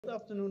Good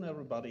afternoon,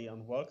 everybody,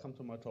 and welcome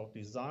to my talk,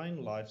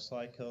 Design,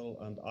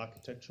 Lifecycle, and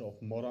Architecture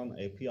of Modern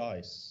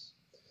APIs.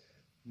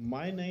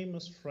 My name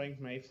is Frank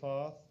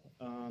Meyfarth,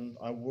 and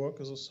I work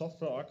as a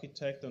software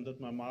architect and did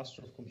my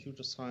Master of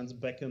Computer Science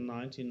back in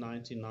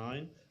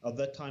 1999. At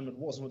that time, it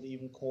was not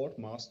even called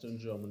Master in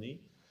Germany.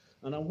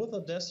 And I'm with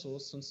adesso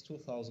since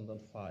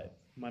 2005.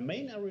 My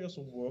main areas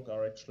of work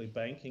are actually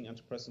banking,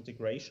 enterprise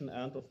integration,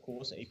 and of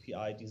course,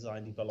 API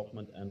design,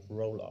 development, and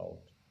rollout.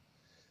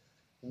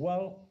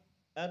 Well,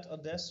 at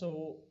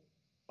adesso,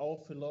 our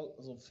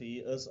philosophy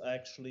is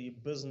actually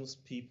business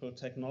people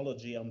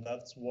technology, and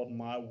that's what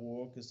my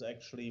work is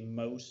actually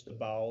most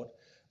about.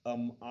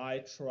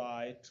 I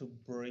try to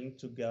bring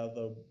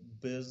together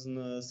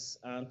business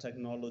and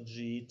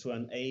technology to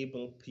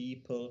enable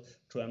people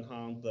to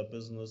enhance their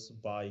business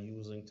by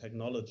using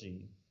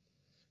technology.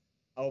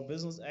 Our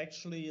business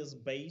actually is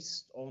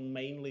based on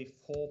mainly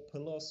 4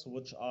 pillars,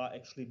 which are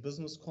actually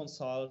business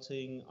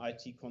consulting,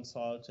 IT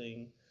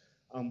consulting,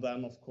 and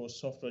then of course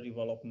software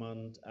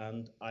development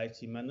and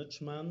IT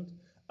management.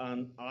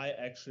 And I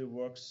actually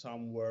work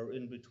somewhere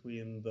in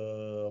between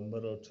the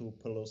middle 2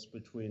 pillars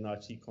between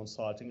IT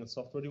consulting and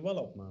software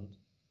development.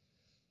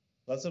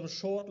 Let's have a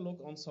short look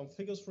on some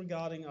figures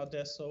regarding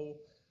adesso.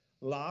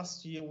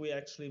 Last year, we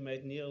actually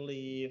made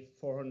nearly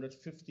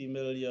 450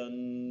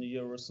 million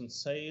euros in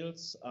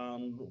sales,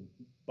 and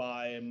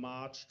by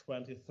March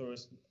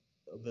 23rd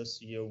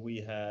this year,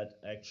 we had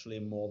actually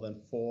more than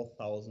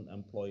 4,000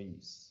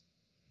 employees.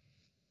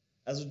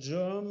 As a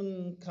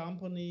German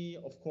company,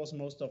 of course,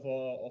 most of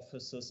our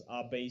offices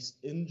are based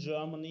in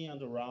Germany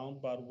and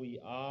around, but we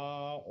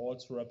are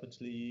also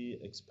rapidly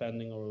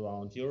expanding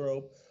around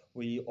Europe.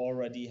 We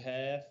already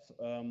have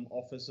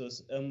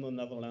offices in the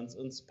Netherlands,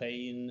 in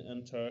Spain,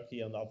 in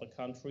Turkey, and other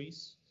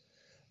countries.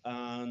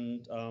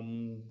 And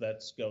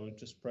that's going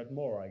to spread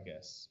more, I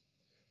guess.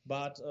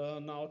 But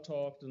now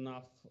talked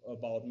enough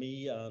about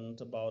me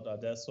and about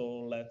adesso.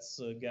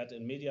 Let's get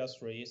in medias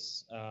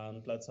res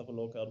and let's have a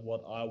look at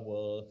what I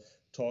will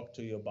talk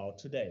to you about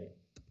today.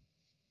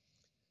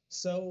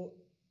 So,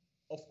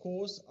 of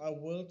course, I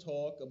will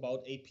talk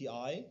about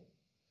API.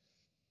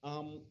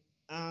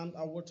 And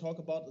I will talk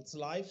about its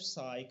life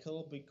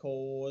cycle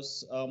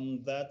because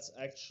that's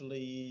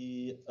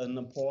actually an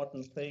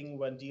important thing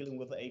when dealing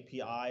with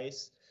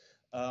APIs.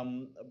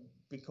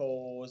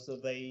 Because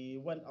they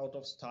went out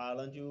of style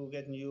and you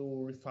get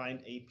new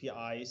refined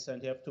APIs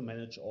and you have to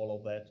manage all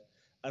of that.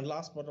 And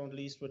last but not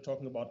least, we're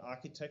talking about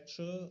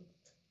architecture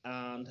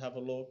and have a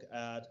look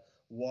at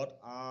what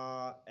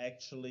are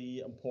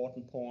actually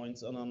important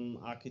points in an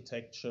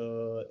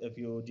architecture if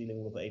you're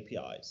dealing with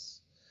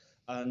APIs.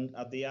 And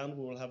at the end,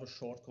 we will have a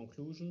short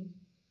conclusion.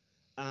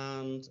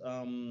 And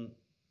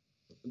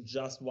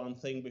just one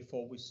thing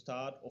before we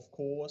start, of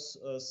course,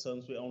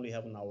 since we only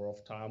have an hour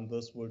of time,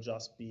 this will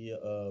just be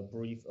a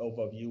brief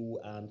overview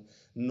and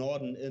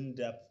not an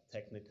in-depth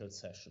technical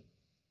session.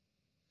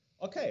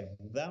 Okay,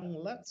 then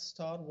let's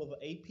start with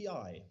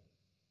API.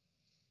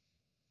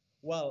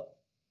 Well,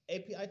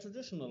 API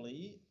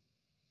traditionally,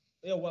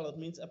 it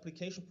means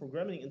application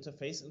programming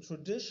interface, and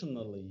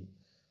traditionally,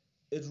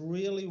 it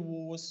really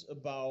was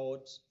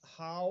about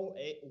how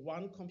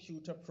one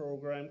computer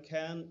program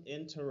can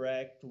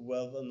interact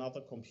with another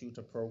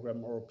computer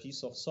program or a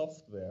piece of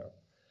software.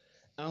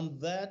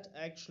 And that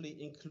actually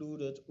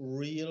included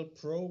real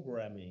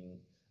programming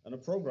and a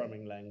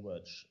programming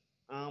language.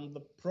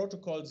 The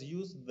protocols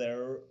used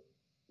there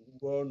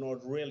were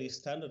not really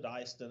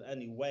standardized in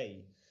any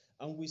way.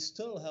 And we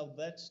still have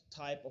that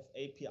type of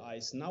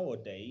APIs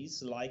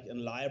nowadays, like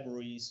in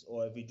libraries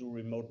or if we do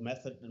remote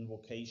method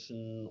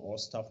invocation or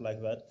stuff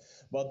like that.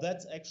 But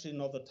that's actually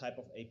not the type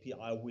of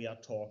API we are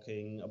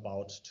talking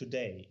about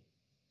today.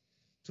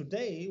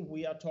 Today,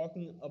 we are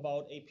talking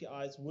about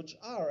APIs which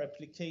are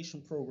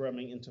application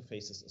programming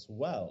interfaces as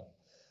well.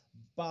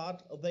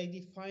 But they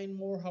define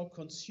more how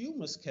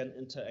consumers can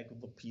interact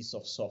with a piece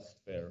of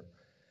software.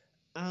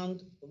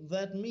 And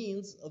that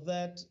means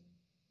that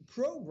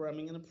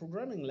programming in a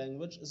programming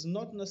language is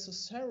not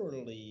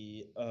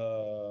necessarily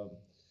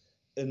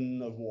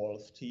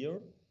involved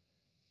here,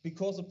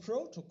 because a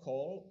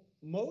protocol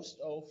most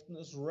often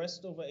is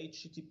REST over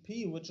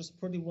HTTP, which is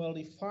pretty well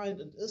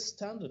defined and is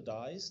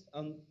standardized.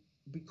 And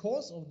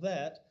because of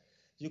that,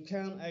 you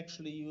can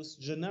actually use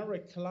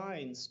generic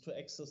clients to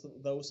access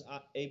those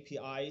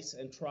APIs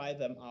and try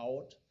them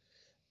out.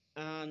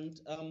 And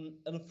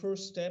in the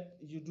first step,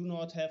 you do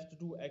not have to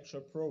do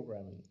actual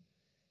programming.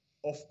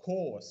 Of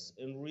course,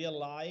 in real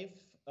life,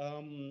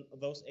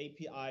 those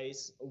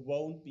APIs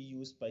won't be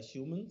used by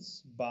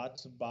humans,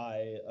 but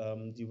by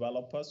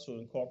developers who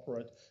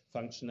incorporate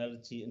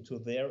functionality into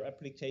their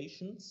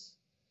applications.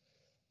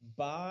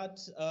 But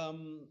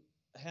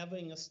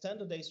having a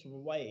standardized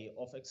way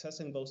of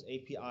accessing those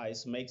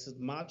APIs makes it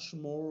much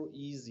more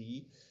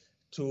easy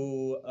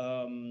to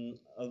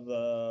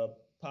the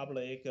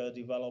public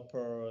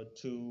developer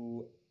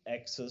to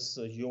access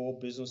your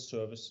business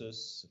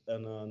services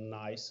in a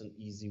nice and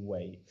easy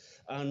way.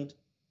 And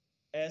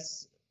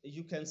as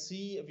you can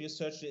see, if you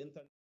search the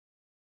internet,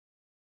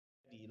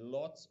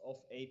 lots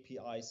of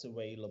APIs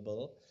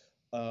available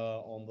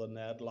on the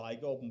net,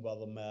 like Open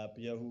Weather Map,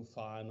 Yahoo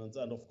Finance,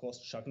 and of course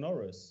Chuck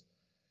Norris.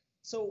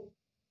 So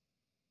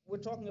we're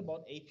talking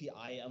about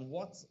API, and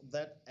what's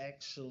that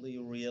actually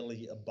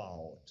really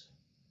about?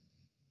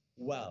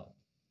 Well,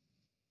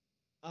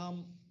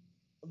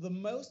 the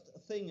most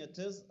thing it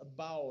is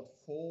about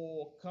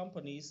for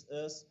companies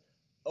is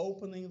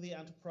opening the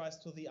enterprise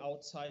to the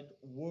outside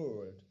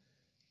world.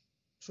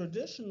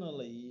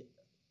 Traditionally,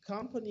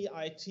 company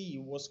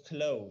IT was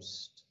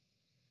closed,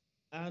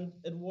 and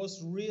it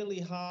was really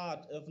hard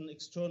if an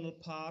external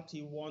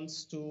party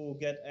wants to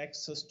get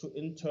access to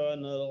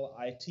internal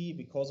IT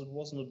because it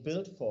wasn't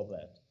built for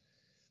that.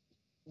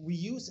 We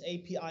use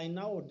API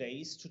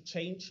nowadays to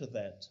change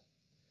that.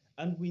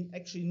 And we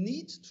actually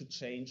need to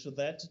change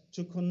that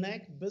to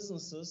connect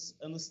businesses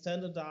in a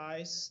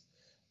standardized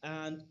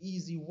and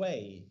easy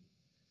way.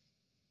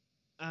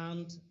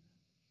 And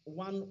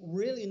one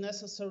really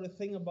necessary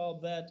thing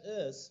about that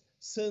is,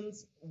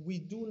 since we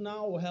do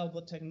now have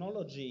the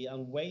technology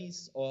and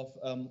ways of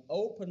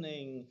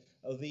opening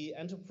the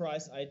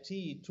enterprise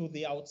IT to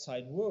the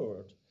outside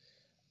world,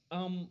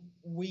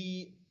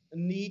 we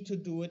need to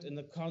do it in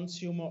a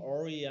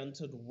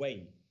consumer-oriented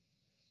way,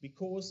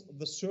 because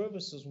the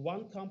services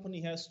one company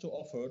has to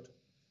offer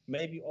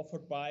may be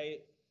offered by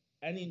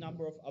any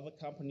number of other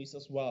companies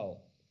as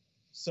well.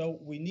 So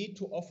we need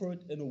to offer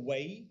it in a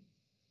way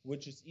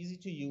which is easy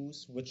to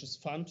use, which is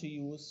fun to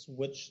use,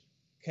 which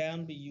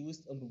can be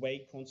used in the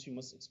way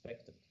consumers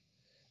expect it.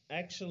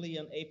 Actually,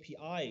 an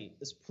API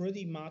is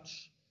pretty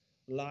much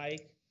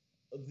like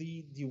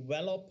the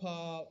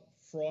developer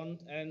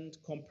front end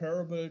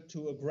comparable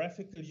to a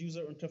graphical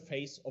user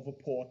interface of a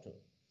portal.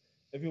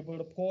 If you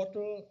build a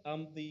portal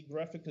and the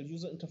graphical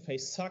user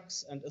interface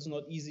sucks and is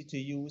not easy to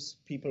use,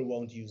 people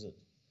won't use it.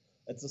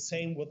 It's the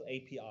same with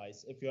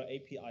APIs. If your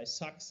API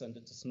sucks and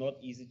it is not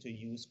easy to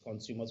use,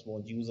 consumers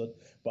won't use it,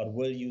 but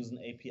will use an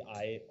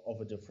API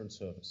of a different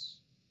service.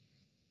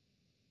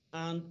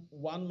 And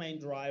one main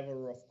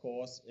driver, of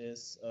course,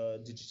 is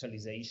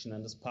digitalization.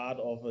 And as part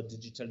of a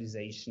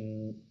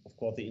digitalization, of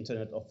course, the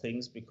Internet of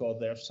Things, because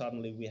there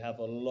suddenly we have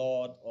a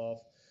lot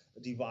of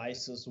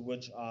devices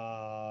which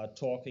are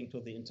talking to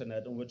the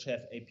internet and which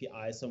have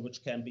APIs and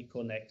which can be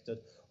connected,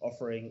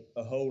 offering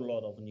a whole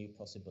lot of new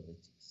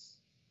possibilities.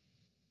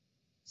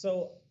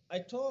 So I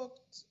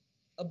talked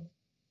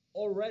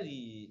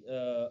already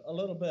a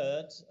little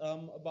bit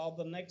about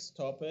the next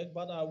topic,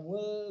 but I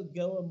will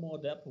go in more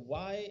depth.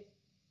 Why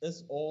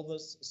is all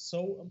this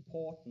so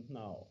important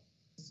now?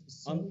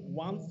 And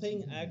one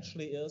thing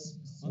actually is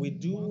we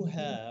do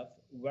have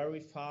very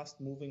fast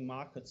moving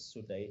markets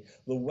today.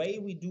 The way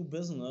we do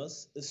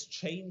business is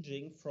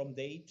changing from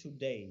day to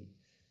day.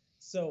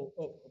 So,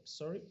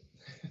 sorry.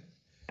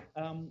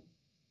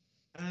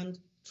 And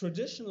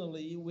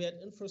traditionally, we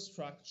had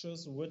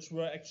infrastructures which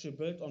were actually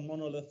built on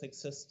monolithic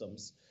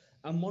systems.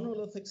 And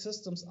monolithic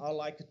systems are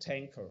like a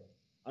tanker.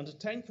 And a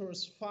tanker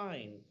is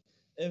fine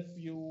if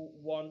you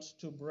want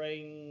to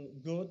bring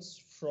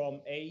goods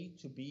from A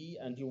to B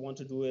and you want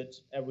to do it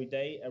every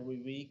day, every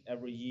week,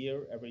 every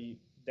year, every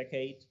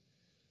decade,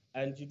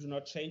 and you do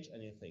not change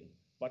anything.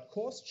 But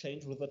course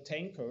change with a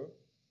tanker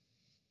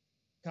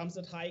comes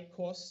at high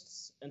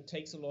costs and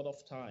takes a lot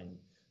of time.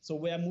 So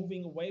we are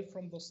moving away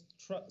from those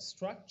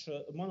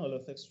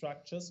monolithic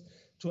structures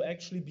to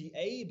actually be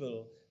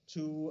able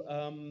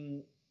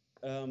to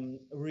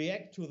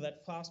react to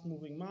that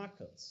fast-moving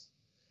markets.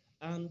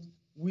 And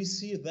we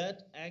see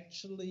that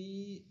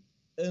actually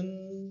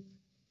in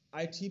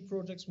IT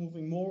projects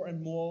moving more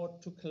and more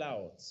to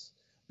clouds,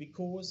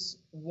 because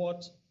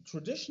what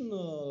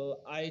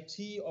traditional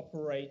IT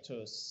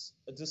operators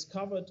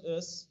discovered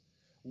is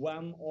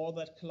when all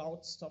that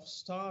cloud stuff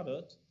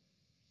started,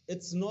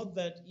 it's not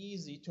that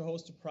easy to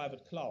host a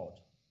private cloud.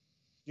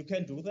 You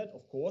can do that,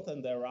 of course,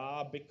 and there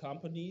are big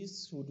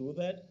companies who do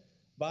that,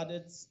 but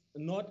it's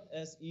not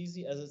as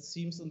easy as it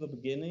seems in the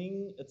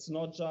beginning. It's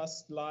not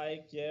just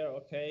like, yeah,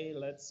 okay,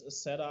 let's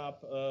set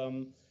up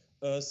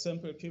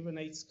simple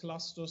Kubernetes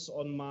clusters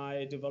on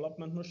my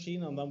development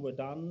machine and then we're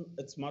done.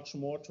 It's much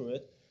more to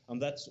it.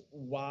 And that's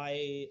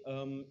why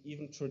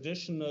even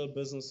traditional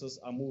businesses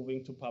are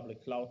moving to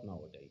public cloud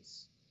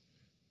nowadays.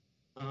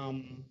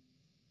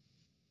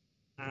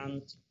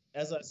 And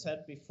as I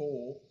said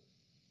before,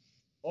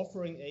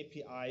 offering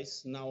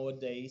APIs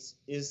nowadays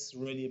is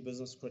really a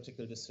business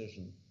critical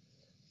decision.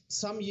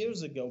 Some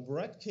years ago,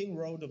 Brad King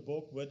wrote a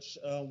book which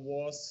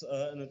was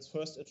in its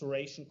first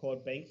iteration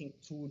called Banking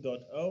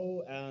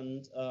 2.0,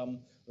 and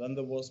then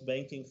there was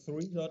Banking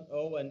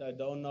 3.0, and I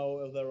don't know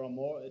if there are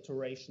more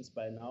iterations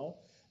by now.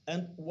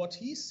 And what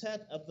he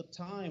said at the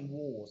time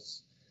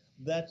was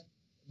that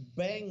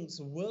banks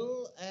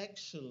will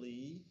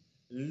actually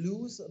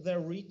lose their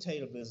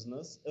retail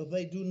business if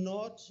they do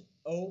not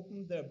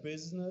open their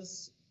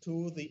business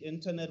to the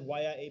internet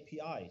via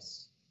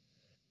APIs.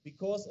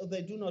 Because if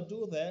they do not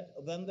do that,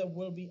 then there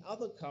will be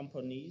other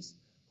companies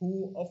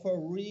who offer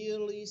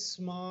really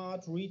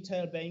smart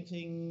retail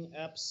banking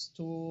apps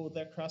to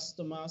their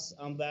customers,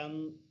 and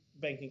then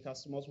banking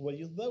customers will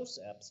use those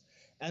apps.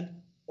 And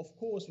of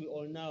course, we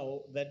all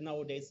know that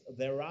nowadays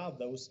there are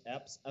those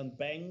apps, and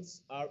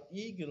banks are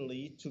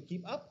eagerly to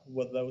keep up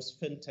with those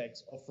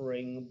fintechs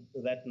offering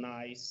that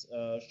nice,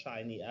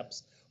 shiny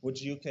apps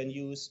which you can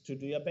use to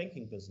do your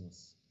banking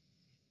business.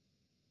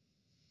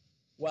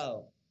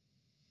 Well,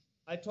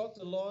 I talked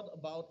a lot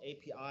about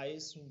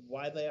APIs,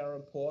 why they are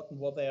important,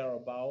 what they are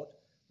about.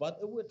 But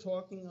if we're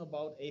talking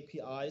about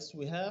APIs,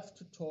 we have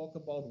to talk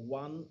about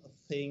one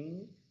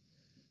thing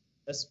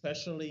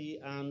especially,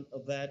 and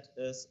that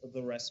is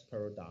the REST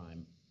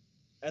paradigm.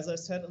 As I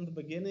said in the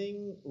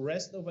beginning,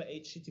 REST over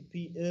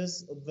HTTP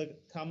is the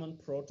common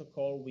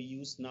protocol we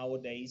use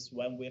nowadays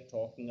when we're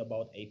talking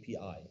about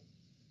API.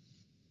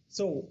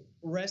 So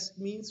REST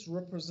means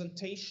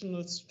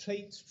representational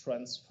state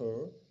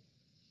transfer.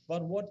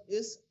 But what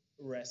is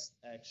REST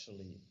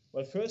actually?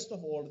 Well, first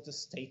of all, it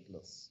is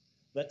stateless.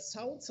 That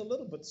sounds a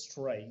little bit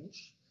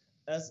strange.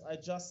 As I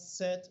just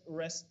said,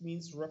 REST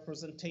means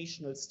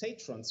representational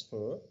state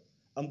transfer,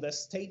 and there's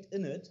state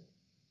in it.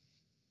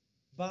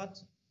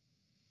 But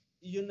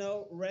you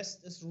know,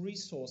 REST is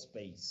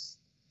resource-based.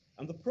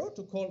 And the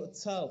protocol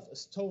itself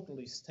is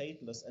totally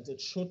stateless, and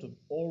it should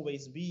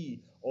always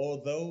be,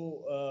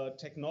 although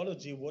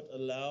technology would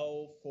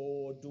allow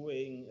for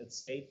doing it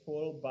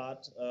stateful,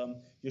 but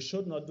you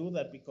should not do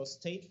that because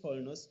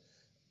statefulness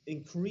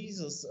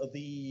increases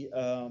the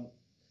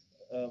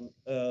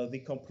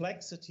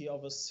complexity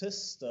of a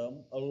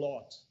system a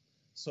lot.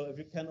 So if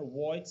you can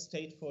avoid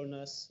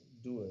statefulness,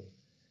 do it.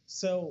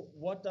 So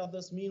what does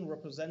this mean,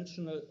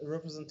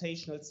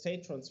 representational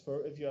state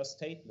transfer, if you are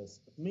stateless?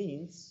 It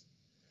means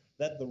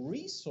that the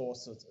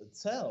resources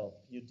itself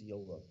you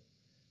deal with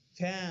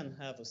can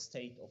have a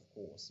state, of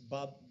course,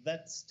 but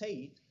that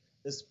state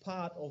is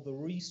part of the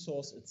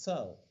resource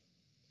itself,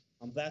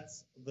 and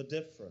that's the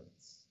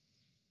difference.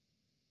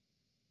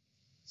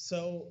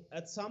 So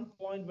at some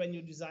point when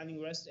you're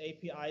designing REST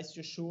APIs,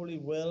 you surely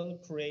will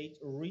create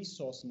a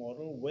resource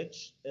model,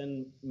 which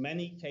in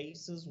many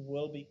cases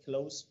will be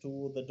close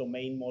to the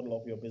domain model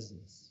of your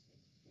business.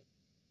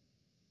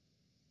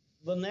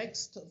 The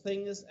next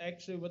thing is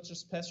actually, which is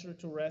special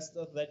to REST,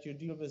 that you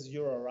deal with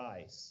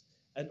URIs.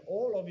 And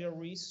all of your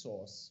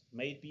resource,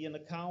 may it be an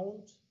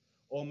account,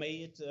 or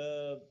may it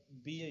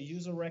be a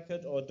user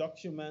record or a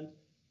document,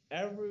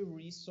 every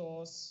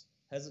resource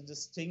has a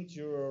distinct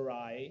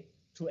URI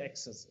to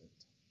access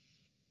it.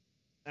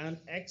 And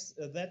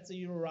that's the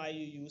URI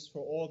you use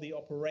for all the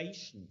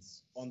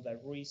operations on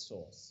that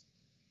resource,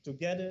 to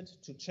get it,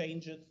 to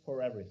change it,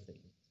 for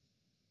everything.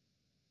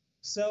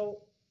 So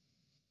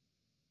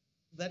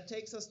that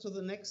takes us to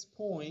the next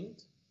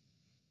point.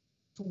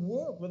 To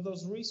work with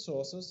those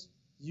resources,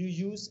 you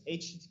use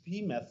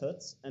HTTP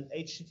methods, and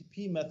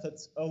HTTP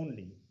methods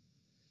only.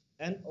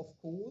 And of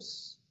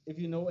course, if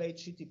you know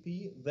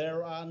HTTP,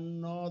 there are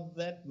not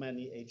that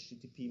many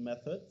HTTP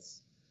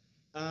methods,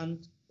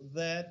 and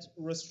that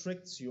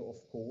restricts you,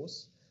 of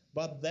course.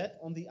 But that,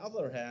 on the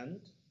other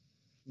hand,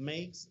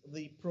 makes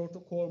the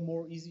protocol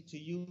more easy to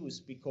use,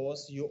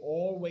 because you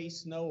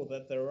always know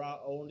that there are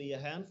only a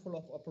handful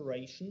of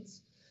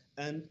operations.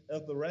 And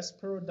if the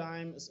REST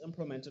paradigm is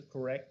implemented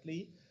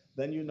correctly,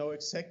 then you know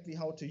exactly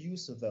how to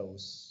use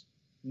those,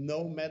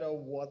 no matter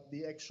what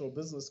the actual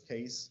business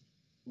case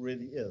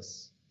really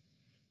is.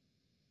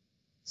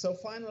 So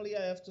finally,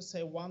 I have to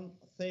say one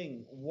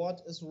thing.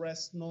 What is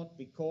REST not?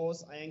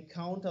 Because I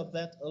encountered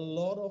that a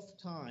lot of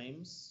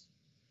times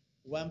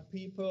when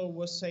people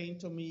were saying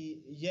to me,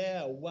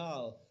 yeah,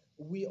 well,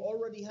 we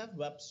already have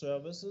web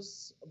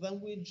services, then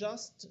we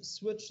just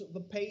switch the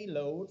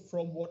payload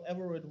from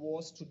whatever it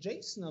was to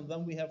JSON, and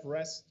then we have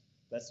REST.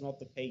 That's not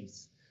the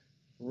case.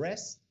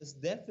 REST is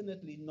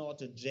definitely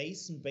not a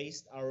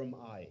JSON-based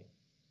RMI.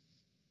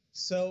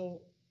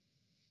 So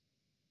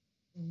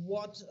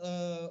what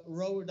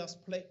role does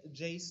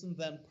JSON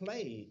then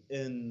play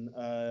in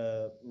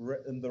the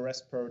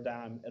REST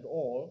paradigm at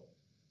all?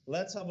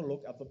 Let's have a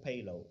look at the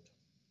payload.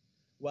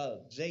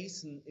 Well,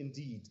 JSON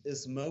indeed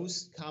is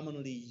most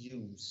commonly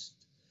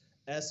used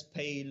as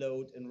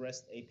payload in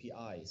REST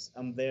APIs,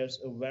 and there's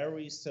a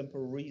very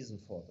simple reason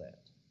for that.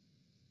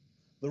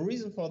 The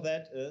reason for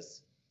that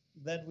is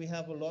that we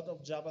have a lot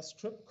of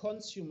JavaScript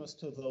consumers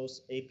to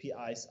those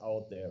APIs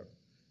out there,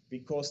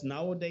 because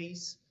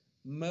nowadays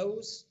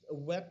most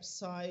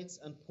websites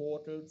and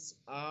portals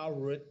are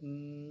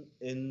written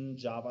in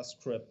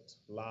JavaScript,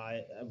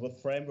 like with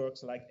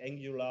frameworks like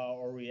Angular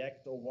or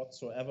React or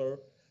whatsoever.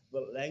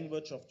 The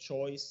language of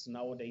choice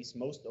nowadays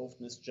most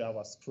often is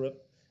JavaScript,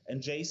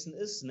 and JSON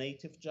is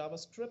native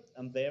JavaScript,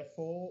 and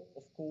therefore,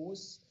 of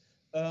course,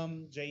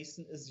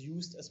 JSON is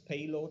used as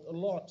payload a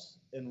lot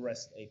in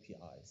REST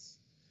APIs.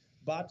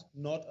 But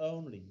not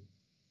only.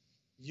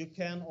 You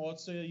can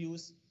also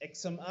use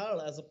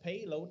XML as a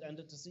payload, and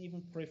it is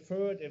even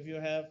preferred if you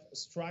have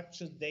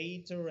structured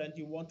data and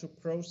you want to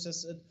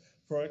process it,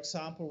 for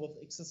example,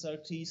 with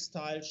XSLT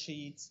style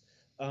sheets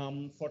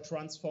for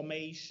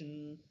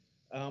transformation,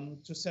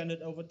 to send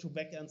it over to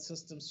backend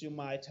systems you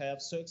might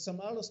have. So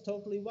XML is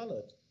totally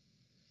valid.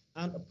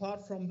 And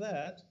apart from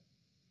that,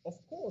 of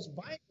course,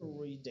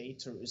 binary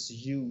data is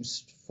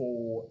used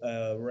for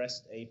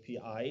REST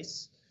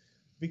APIs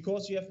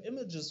because you have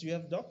images, you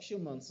have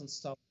documents and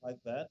stuff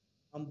like that.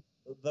 And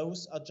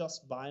those are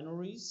just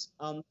binaries.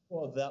 And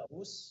for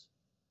those,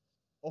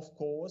 of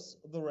course,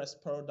 the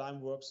REST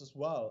paradigm works as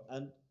well.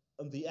 And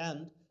in the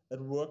end, it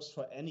works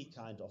for any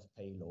kind of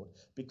payload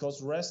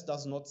because REST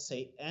does not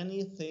say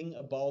anything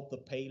about the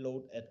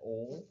payload at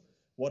all.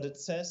 What it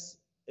says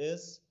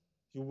is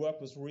you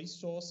work with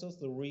resources,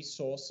 the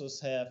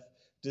resources have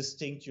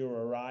distinct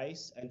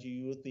URIs, and you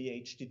use the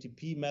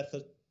HTTP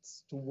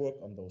methods to work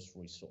on those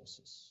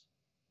resources.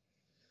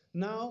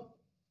 Now,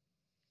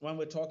 when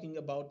we're talking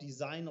about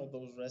design of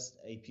those REST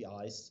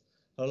APIs,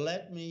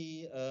 let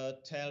me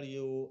tell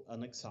you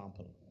an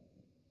example.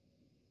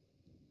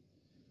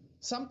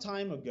 Some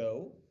time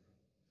ago,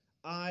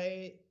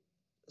 I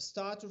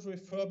started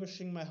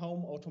refurbishing my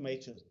home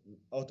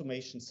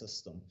automation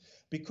system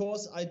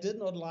because I did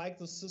not like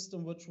the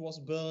system which was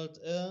built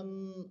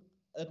in.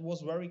 It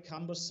was very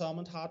cumbersome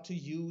and hard to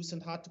use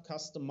and hard to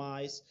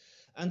customize.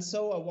 And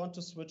so I want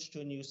to switch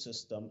to a new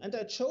system. And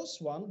I chose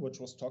one which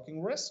was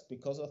talking REST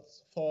because I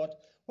thought,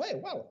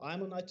 well,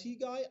 I'm an IT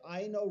guy.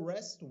 I know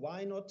REST.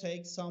 Why not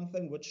take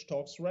something which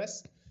talks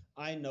REST?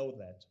 I know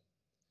that.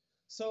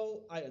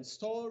 So I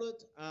installed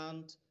it.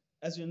 And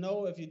as you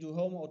know, if you do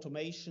home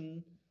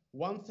automation,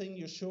 one thing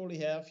you surely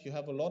have, you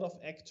have a lot of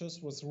actors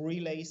with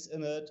relays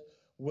in it,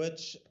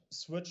 which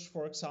switch,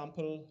 for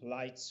example,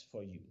 lights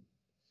for you.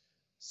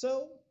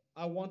 So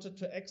I wanted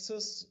to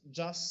access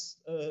just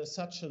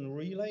such a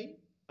relay,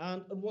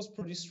 and it was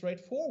pretty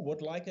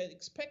straightforward, like I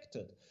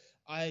expected.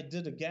 I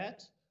did a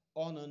get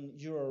on an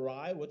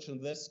URI, which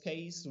in this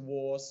case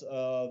was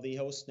the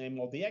host name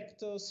of the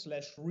actor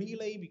 /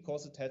 relay,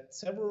 because it had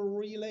several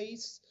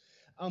relays,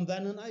 and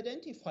then an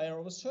identifier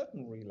of a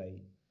certain relay.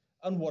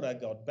 And what I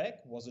got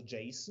back was a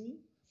JSON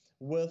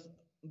with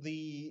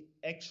the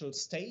actual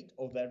state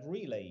of that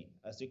relay.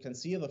 As you can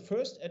see, the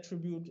first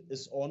attribute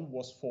is on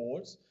was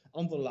false,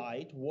 and the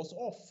light was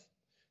off.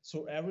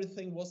 So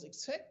everything was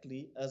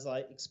exactly as I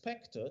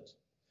expected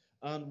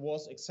and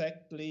was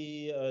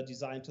exactly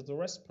designed to the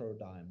REST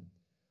paradigm.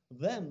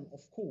 Then,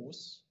 of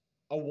course,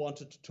 I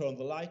wanted to turn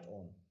the light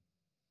on.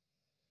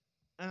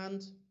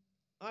 And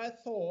I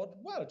thought,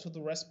 well, to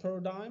the REST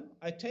paradigm,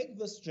 I take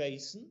this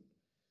JSON,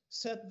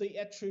 set the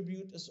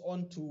attribute is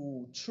on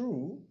to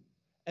true,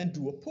 and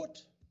do a put.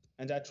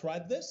 And I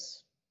tried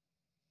this,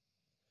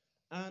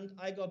 and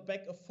I got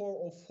back a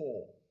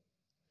 404,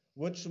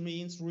 which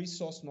means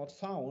resource not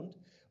found,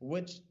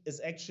 which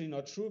is actually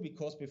not true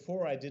because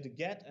before I did a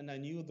get and I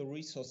knew the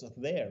resource is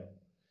there.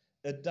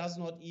 It does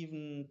not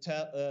even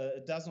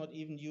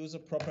use a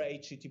proper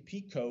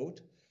HTTP code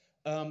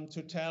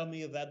to tell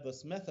me that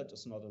this method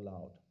is not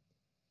allowed.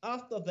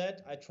 After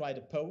that, I tried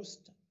a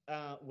post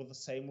with the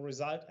same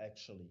result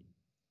actually.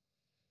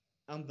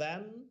 And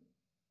then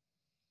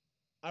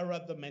I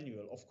read the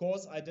manual. Of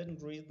course, I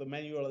didn't read the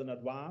manual in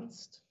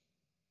advance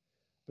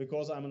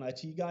because I'm an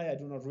IT guy. I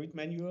do not read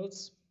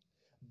manuals.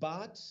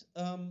 But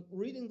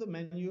reading the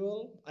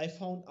manual, I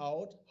found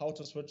out how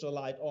to switch the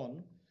light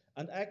on.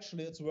 And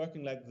actually, it's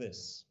working like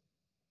this.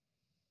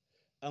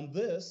 And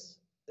this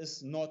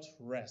is not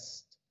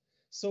REST.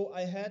 So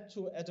I had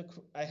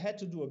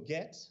to do a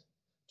get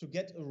to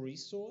get a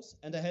resource,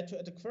 and I had to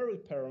add a query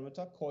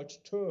parameter called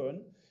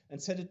turn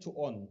and set it to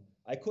on.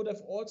 I could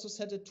have also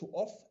set it to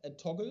off and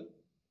toggle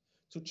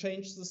to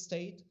change the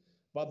state,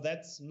 but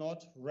that's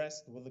not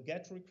REST. With a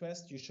GET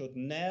request, you should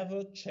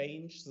never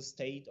change the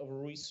state of a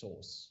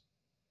resource.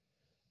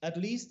 At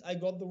least I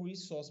got the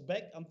resource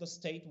back and the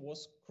state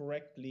was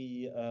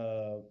correctly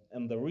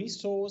in the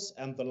resource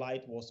and the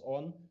light was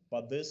on,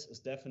 but this is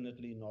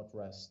definitely not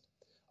REST.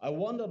 I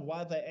wondered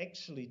why they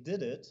actually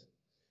did it,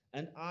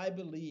 and I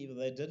believe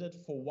they did it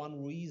for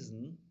one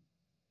reason.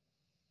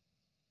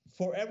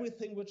 For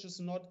everything which is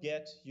not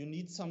GET, you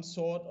need some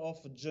sort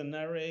of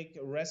generic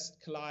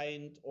REST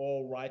client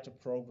or write a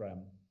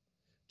program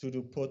to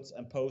do puts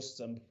and posts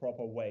in a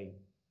proper way.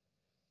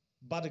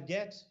 But a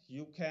GET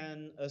you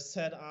can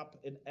set up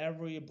in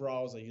every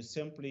browser. You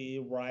simply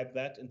write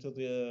that into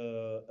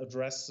the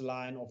address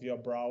line of your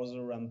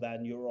browser and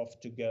then you're off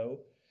to go.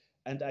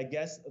 And I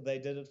guess they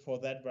did it for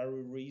that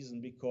very reason,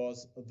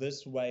 because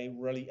this way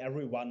really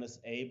everyone is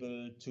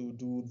able to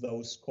do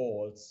those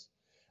calls,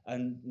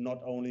 and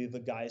not only the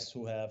guys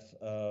who have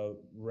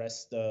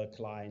REST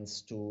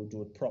clients to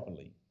do it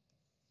properly.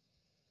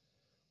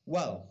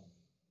 Well,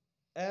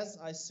 as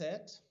I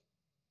said,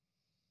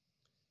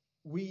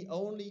 we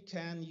only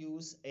can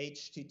use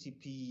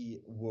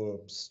HTTP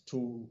verbs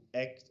to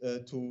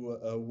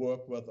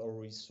work with our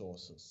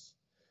resources.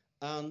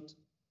 And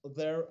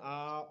there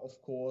are,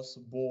 of course,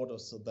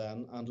 borders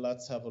then, and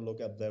let's have a look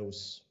at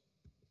those.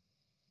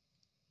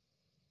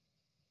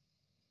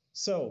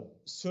 So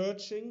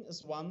searching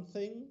is one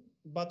thing,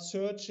 but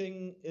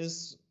searching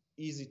is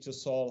easy to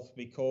solve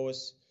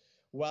because,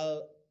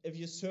 well, if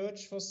you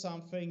search for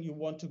something, you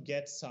want to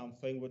get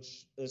something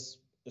which is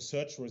a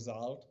search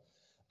result.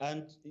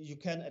 And you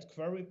can add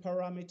query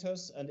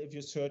parameters, and if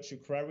you search your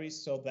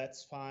queries, so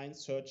that's fine.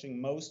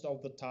 Searching most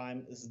of the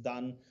time is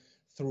done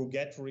through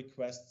GET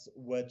requests,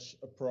 which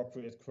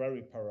appropriate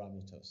query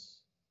parameters.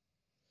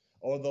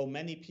 Although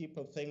many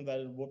people think that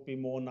it would be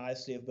more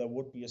nicely if there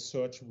would be a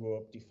search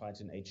verb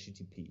defined in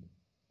HTTP.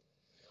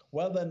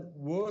 Well, then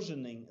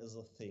versioning is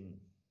a thing.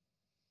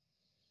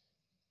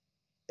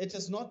 It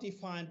is not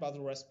defined by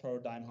the REST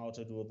paradigm how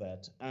to do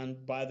that,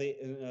 and by the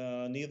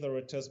neither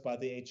it is by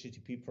the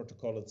HTTP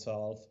protocol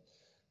itself.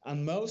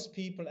 And most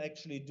people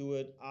actually do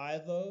it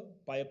either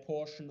by a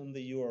portion in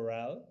the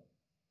URL,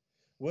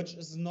 which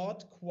is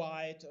not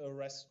quite a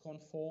REST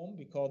conform,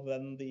 because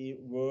then the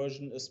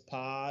version is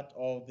part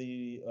of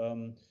the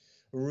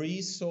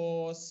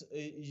resource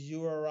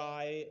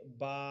URI,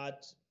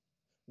 but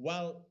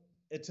well,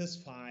 it is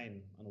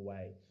fine in a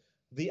way.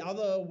 The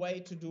other way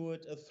to do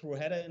it is through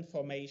header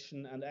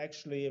information, and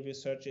actually if you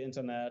search the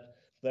internet,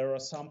 there are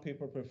some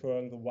people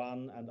preferring the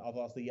one and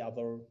others the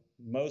other.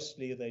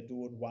 Mostly they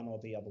do it one or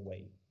the other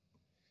way.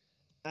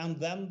 And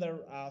then there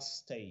are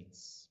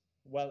states.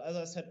 Well, as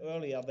I said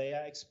earlier, they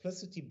are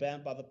explicitly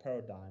banned by the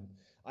paradigm.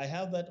 I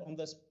have that on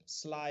this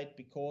slide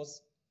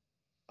because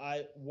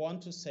I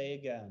want to say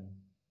again,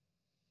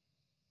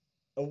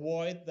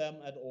 avoid them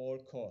at all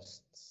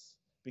costs.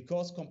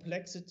 Because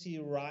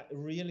complexity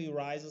really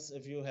rises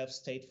if you have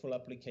stateful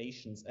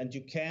applications, and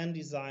you can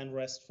design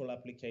RESTful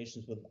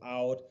applications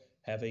without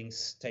having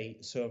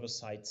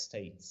server-side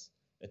states.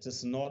 It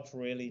is not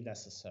really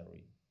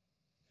necessary.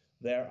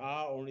 There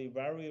are only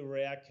very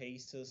rare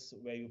cases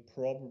where you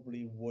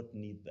probably would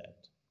need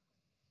that.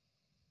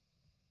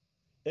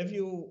 If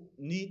you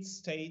need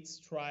states,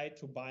 try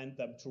to bind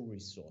them to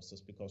resources,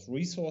 because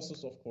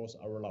resources, of course,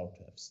 are allowed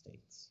to have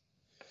states.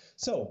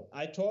 So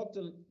I talked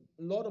a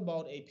lot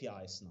about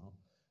APIs now,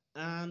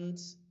 and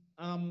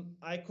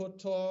I could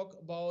talk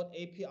about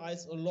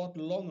APIs a lot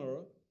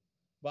longer,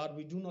 but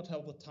we do not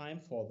have the time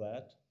for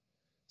that.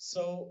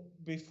 So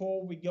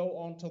before we go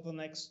on to the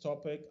next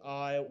topic,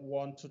 I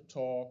want to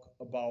talk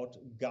about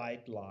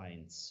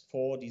guidelines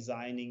for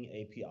designing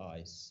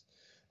APIs.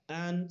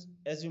 And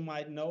as you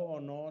might know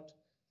or not,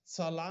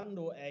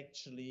 Zalando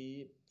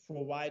actually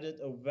provided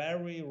a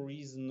very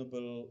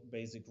reasonable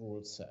basic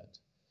rule set.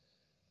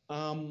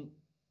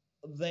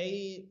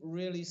 They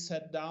really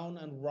sat down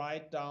and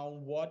write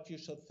down what you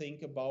should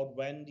think about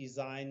when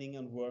designing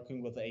and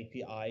working with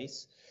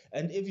APIs.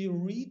 And if you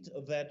read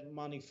that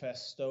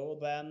manifesto,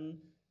 then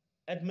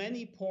at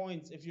many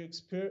points, if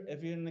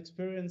you're an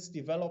experienced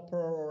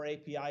developer or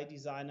API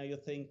designer, you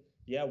think,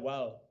 yeah,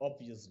 well,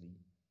 obviously,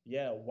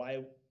 yeah,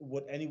 why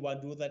would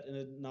anyone do that in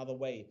another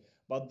way?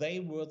 But they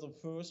were the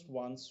first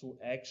ones who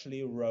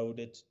actually wrote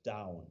it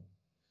down.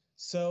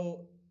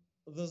 So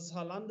the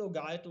Zalando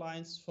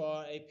guidelines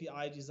for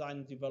API design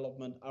and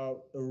development are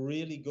a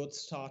really good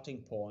starting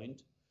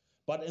point.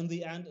 But in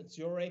the end, it's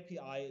your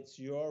API, it's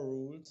your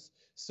rules.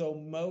 So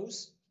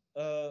most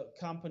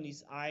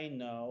companies I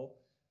know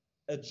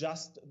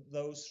adjust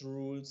those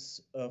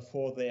rules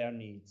for their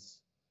needs.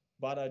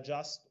 But I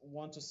just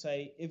want to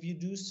say, if you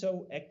do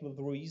so, act with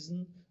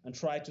reason and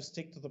try to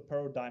stick to the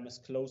paradigm as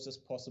close as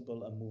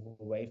possible and move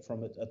away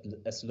from it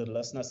as little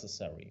as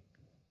necessary.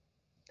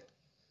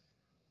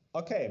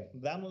 Okay,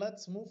 then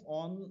let's move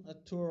on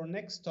to our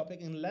next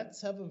topic, and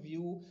let's have a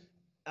view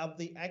at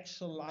the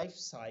actual life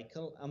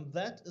cycle. And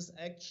that is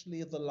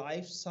actually the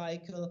life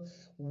cycle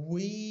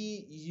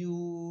we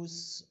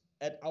use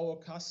at our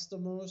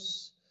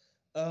customers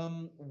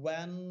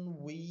when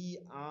we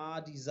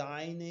are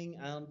designing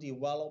and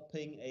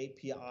developing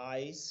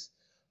APIs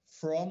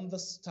from the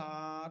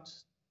start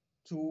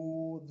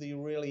to the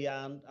really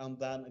end and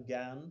then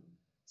again.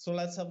 So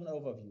let's have an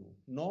overview.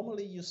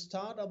 Normally you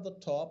start at the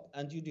top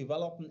and you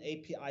develop an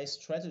API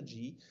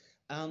strategy,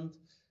 and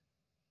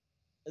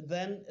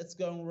then it's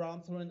going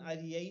around through an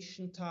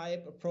ideation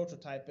type, a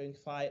prototyping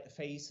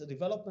phase, a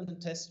development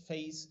and test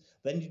phase.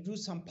 Then you do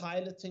some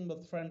piloting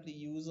with friendly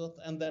users,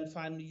 and then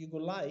finally you go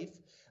live.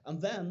 And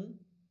then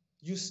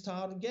you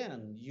start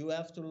again. You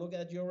have to look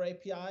at your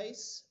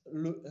APIs,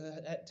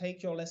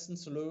 take your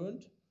lessons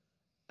learned,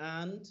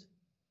 and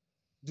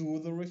do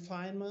the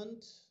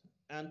refinement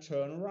and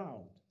turn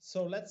around.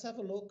 So let's have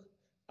a look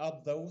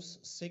at those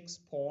 6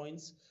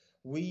 points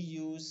we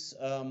use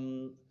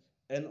in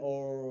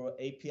our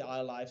API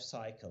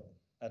lifecycle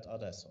at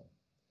Adesso.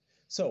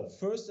 So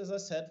first, as I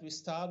said, we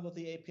start with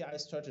the API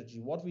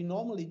strategy. What we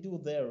normally do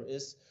there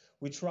is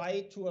we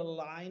try to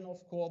align,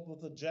 of course,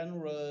 with the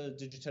general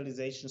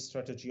digitalization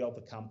strategy of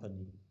the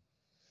company.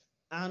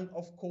 And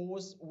of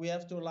course, we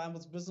have to align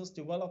with business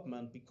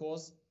development,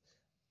 because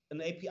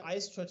an API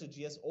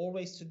strategy has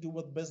always to do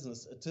with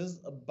business. It is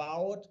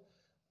about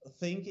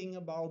thinking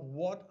about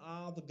what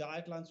are the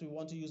guidelines we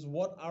want to use,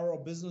 what are our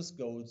business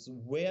goals,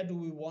 where do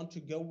we want to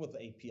go with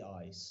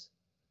APIs.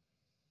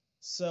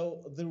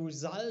 So the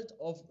result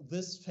of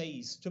this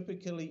phase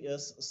typically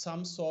is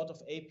some sort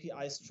of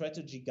API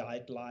strategy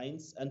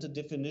guidelines and a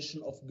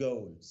definition of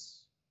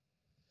goals.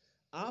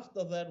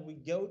 After that, we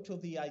go to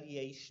the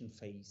ideation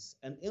phase.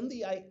 And in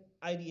the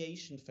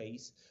ideation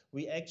phase,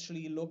 we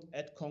actually look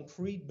at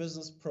concrete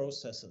business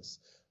processes.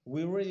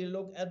 We really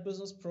look at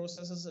business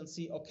processes and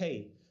see,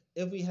 okay,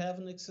 if we have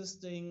an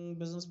existing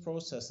business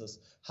processes,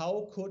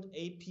 how could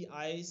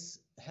APIs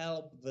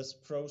help this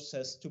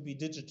process to be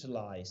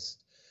digitalized?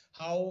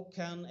 How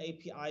can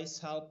APIs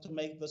help to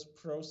make this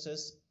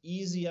process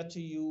easier to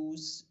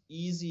use,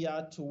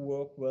 easier to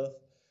work with?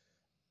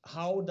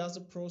 How does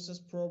a process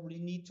probably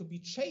need to be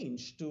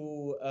changed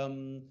to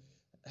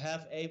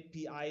have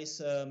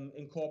APIs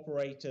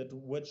incorporated,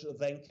 which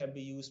then can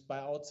be used by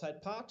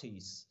outside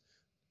parties?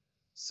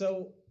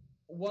 So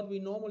what we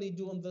normally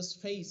do in this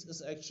phase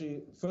is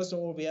actually, first of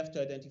all, we have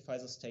to identify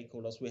the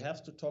stakeholders. We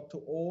have to talk to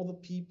all the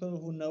people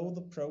who know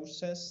the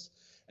process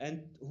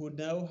and who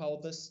know how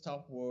this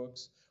stuff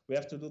works. We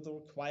have to do the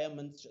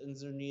requirements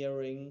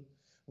engineering.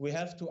 We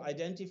have to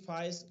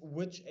identify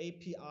which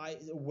API,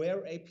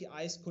 where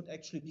APIs could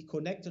actually be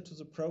connected to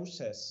the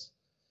process.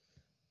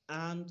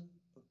 And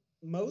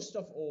most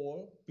of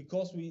all,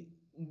 because we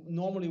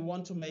normally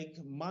want to make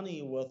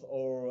money with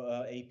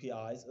our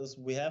APIs, is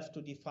we have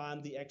to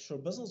define the actual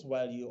business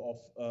value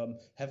of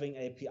having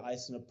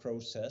APIs in a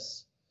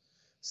process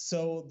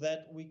so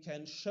that we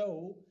can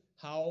show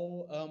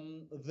how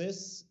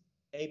this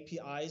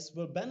APIs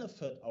will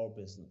benefit our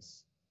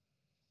business.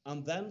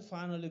 And then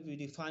finally, we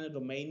define a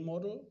domain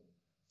model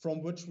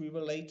from which we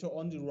will later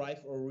on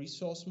derive a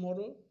resource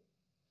model.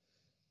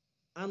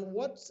 And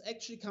what's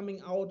actually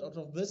coming out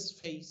of this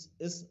phase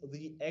is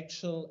the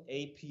actual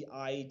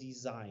API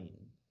design,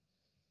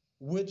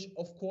 which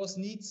of course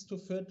needs to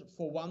fit,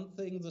 for one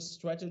thing, the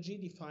strategy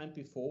defined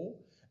before.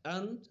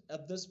 And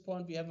at this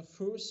point, we have a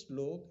first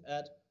look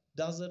at,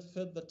 does it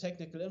fit the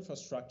technical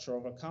infrastructure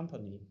of a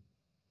company?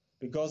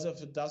 Because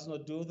if it does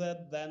not do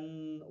that,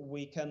 then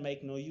we can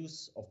make no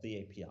use of the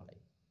API.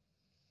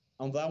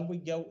 And then we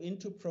go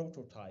into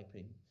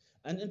prototyping.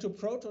 And into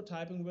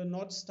prototyping, we're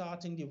not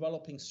starting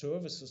developing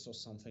services or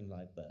something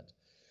like that.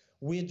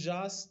 We're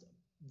just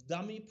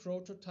dummy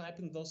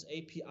prototyping those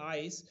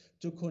APIs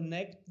to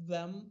connect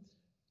them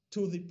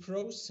to the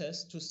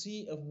process to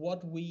see if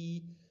what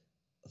we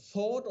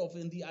thought of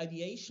in the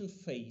ideation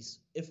phase,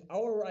 if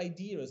our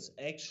ideas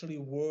actually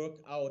work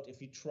out, if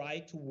we try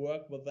to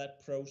work with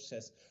that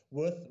process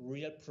with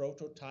real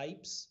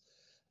prototypes.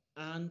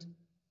 And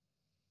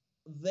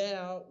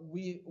there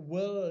we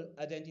will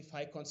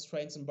identify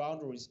constraints and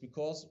boundaries,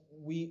 because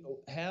we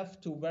have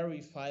to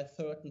verify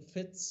certain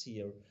fits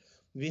here.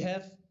 We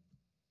have,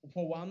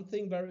 for one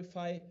thing,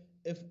 verify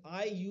if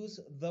I use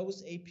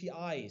those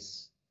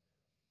APIs,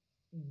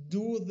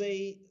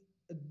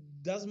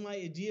 does my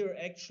idea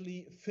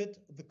actually fit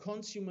the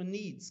consumer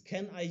needs?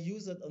 Can I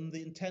use it in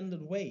the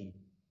intended way?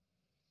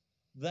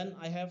 Then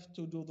I have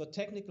to do the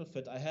technical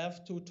fit. I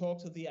have to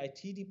talk to the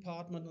IT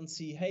department and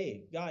see,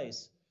 hey,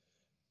 guys,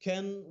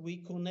 can we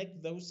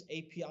connect those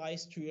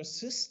APIs to your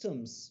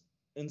systems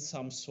in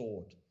some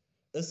sort?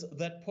 Is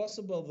that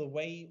possible the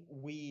way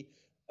we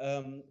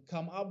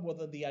come up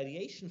with the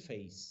ideation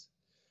phase?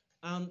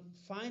 And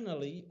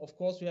finally, of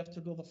course, we have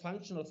to do the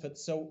functional fit.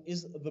 So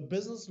is the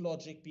business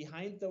logic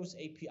behind those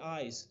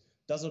APIs,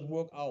 does it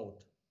work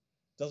out?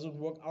 Does it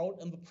work out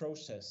in the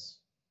process?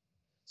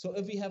 So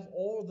if we have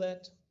all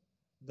that,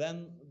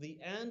 then the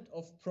end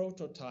of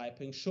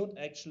prototyping should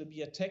actually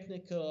be a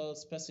technical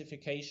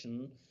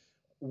specification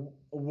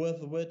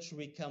with which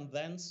we can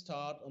then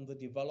start on the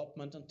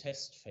development and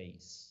test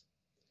phase.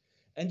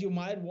 And you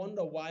might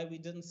wonder why we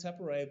didn't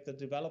separate the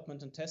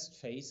development and test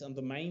phase. And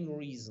the main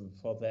reason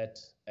for that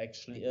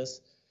actually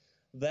is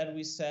that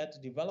we said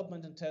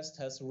development and test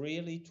has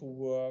really to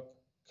work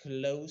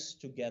close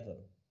together,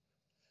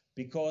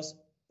 because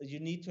you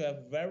need to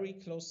have very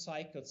close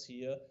cycles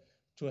here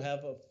to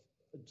have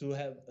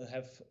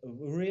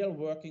real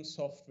working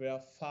software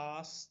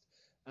fast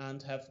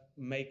and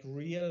make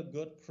real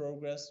good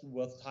progress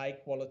with high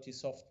quality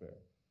software.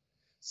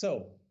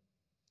 So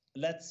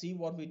let's see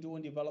what we do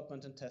in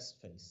development and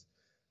test phase.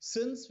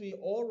 Since we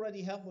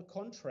already have the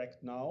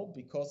contract now,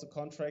 because the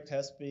contract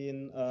has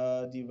been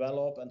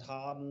developed and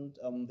hardened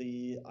on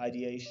the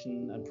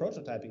ideation and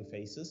prototyping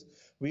phases,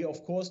 we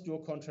of course do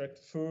a contract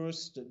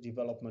first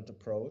development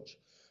approach,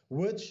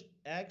 which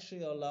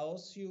actually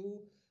allows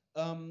you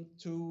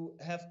to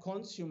have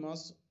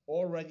consumers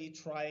already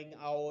trying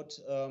out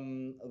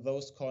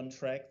those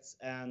contracts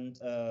and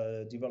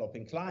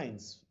developing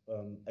clients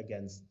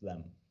against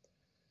them.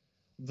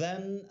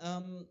 Then,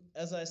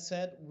 as I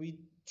said, we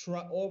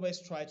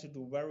always try to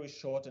do very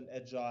short and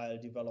agile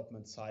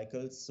development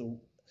cycles,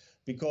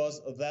 because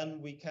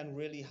then we can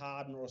really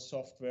harden our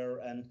software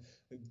and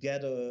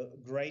get a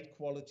great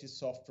quality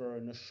software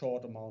in a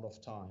short amount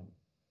of time.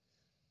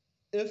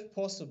 If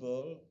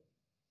possible,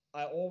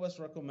 I always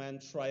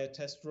recommend try a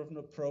test-driven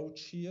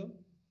approach here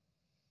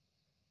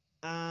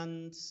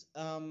and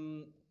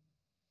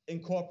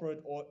incorporate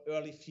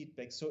early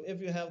feedback. So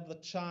if you have the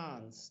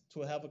chance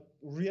to have a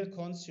real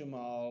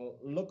consumer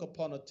look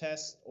upon a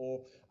test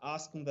or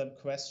asking them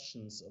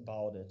questions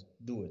about it,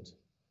 do it.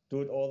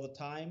 Do it all the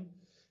time.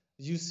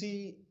 You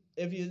see,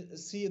 if you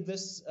see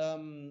this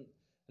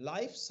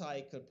life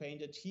cycle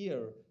painted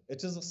here,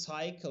 it is a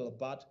cycle,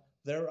 but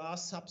there are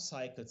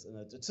sub-cycles in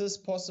it. It is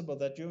possible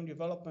that during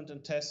development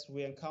and test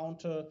we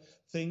encounter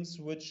things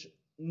which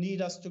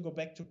need us to go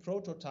back to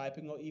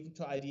prototyping or even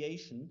to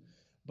ideation.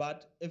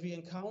 But if we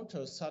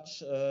encounter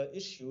such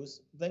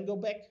issues, then go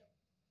back,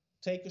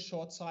 take a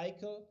short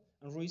cycle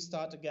and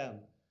restart again.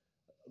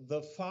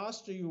 The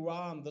faster you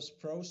are in this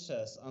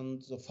process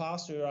and the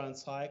faster you are in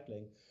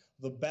cycling,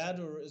 the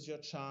better is your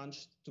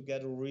chance to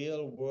get a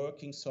real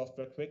working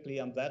software quickly,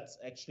 and that's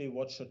actually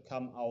what should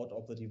come out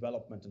of the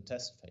development and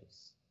test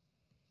phase.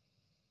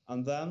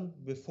 And then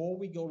before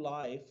we go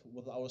live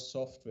with our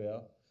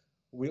software,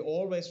 we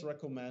always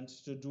recommend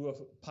to do a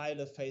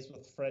pilot phase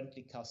with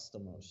friendly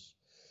customers,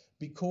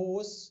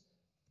 because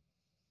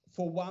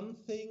for one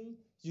thing,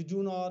 you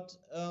do not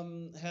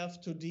have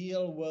to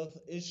deal with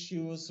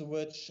issues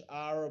which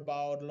are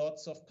about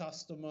lots of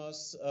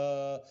customers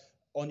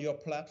on your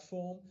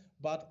platform,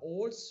 but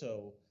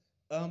also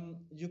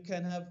you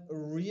can have a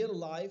real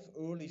life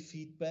early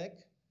feedback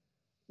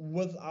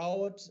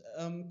without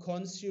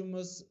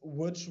consumers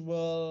which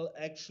will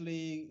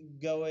actually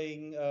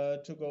going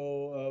to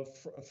go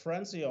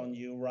frenzy on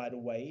you right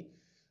away,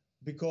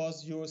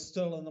 because you're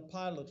still in the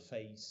pilot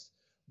phase.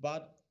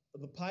 But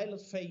the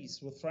pilot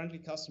phase with friendly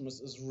customers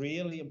is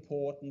really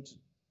important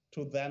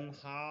to then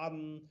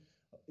harden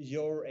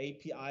your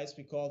APIs,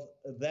 because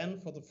then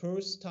for the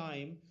first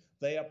time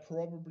they are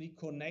probably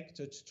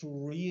connected to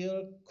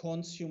real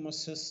consumer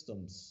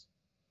systems.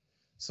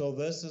 So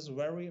this is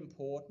very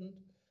important.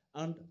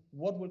 And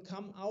what will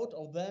come out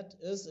of that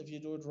is, if you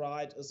do it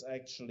right, is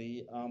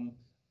actually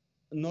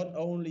not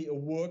only a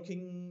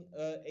working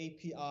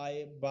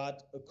API,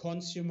 but a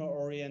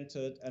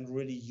consumer-oriented and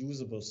really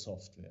usable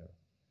software,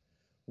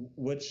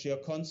 which your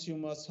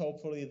consumers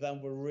hopefully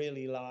then will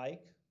really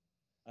like,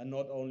 and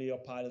not only your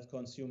pilot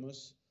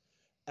consumers.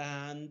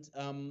 And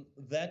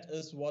that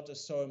is what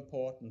is so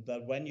important,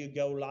 that when you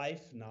go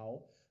live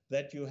now,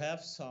 that you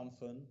have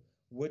something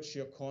which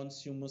your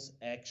consumers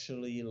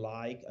actually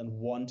like and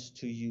want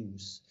to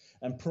use,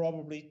 and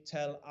probably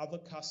tell other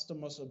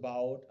customers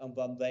about, and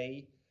then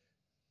they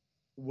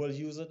will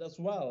use it as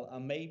well,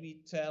 and maybe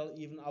tell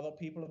even other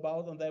people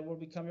about, and they will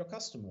become your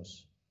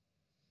customers.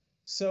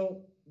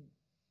 So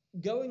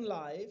going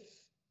live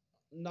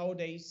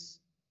nowadays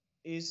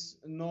is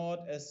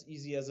not as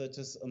easy as it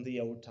is in the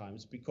old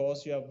times,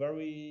 because you have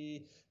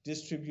very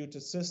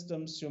distributed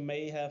systems. You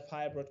may have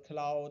hybrid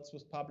clouds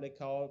with public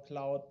cloud,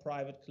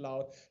 private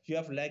cloud. You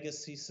have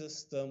legacy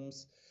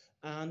systems.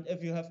 And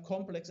if you have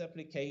complex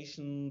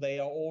applications, they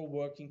are all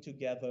working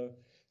together.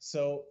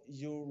 So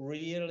you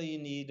really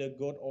need a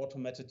good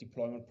automated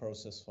deployment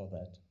process for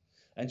that.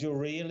 And you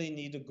really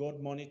need a good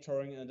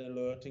monitoring and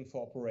alerting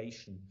for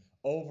operation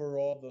over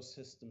all the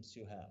systems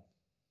you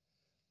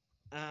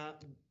have.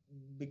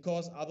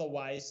 Because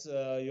otherwise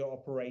your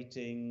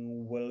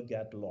operating will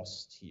get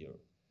lost here.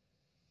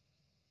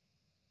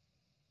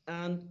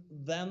 And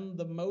then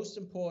the most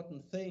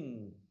important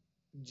thing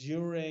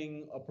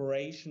during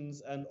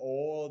operations and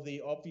all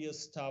the obvious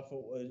stuff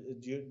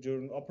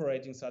during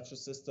operating such a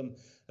system,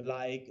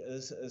 like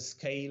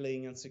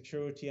scaling and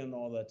security and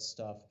all that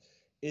stuff,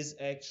 is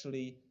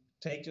actually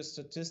take your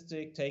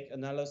statistic, take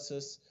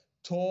analysis,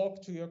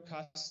 talk to your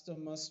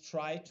customers,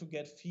 try to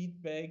get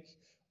feedback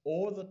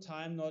all the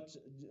time, not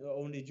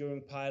only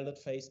during pilot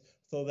phase,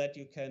 so that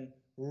you can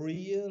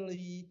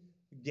really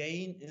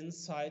gain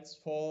insights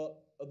for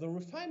the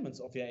refinements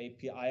of your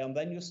API, and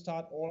then you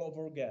start all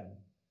over again.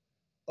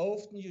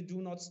 Often you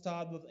do not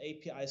start with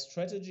API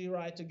strategy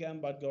right again,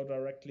 but go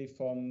directly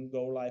from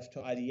go live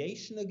to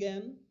ideation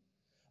again.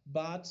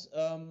 But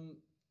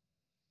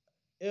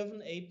if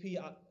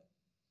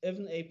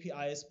an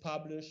API is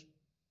published,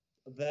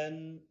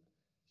 then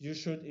you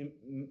should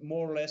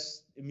more or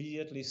less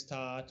immediately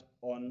start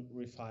on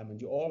refinement.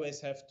 You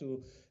always have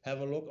to have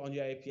a look on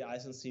your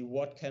APIs and see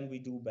what can we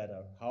do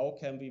better? How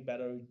can we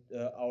better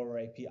our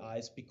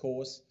APIs?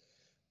 Because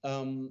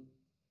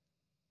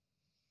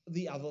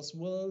the others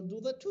will do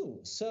that too.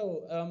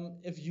 So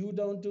if you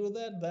don't do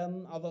that,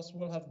 then others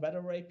will have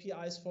better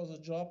APIs for the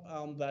job,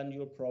 and then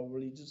you'll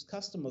probably lose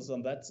customers.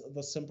 And that's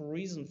the simple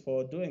reason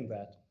for doing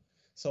that.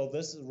 So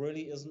this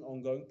really is an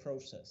ongoing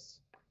process.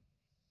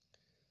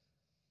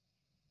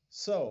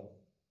 So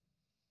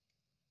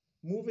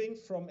moving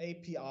from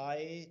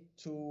API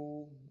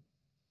to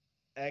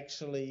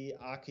actually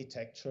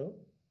architecture.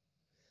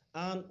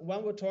 And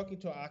when we're talking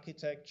to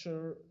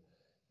architecture,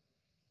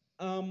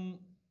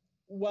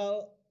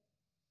 well,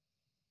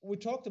 we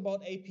talked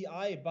about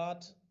API,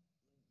 but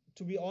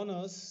to be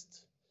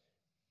honest,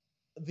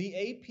 the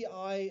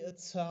API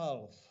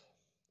itself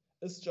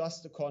is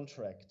just a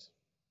contract.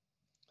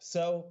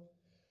 So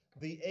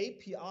the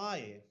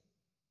API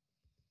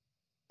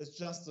is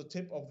just the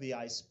tip of the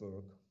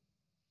iceberg.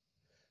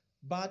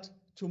 But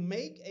to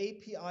make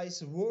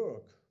APIs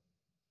work,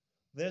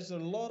 there's a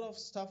lot of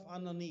stuff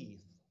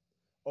underneath.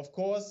 Of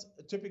course,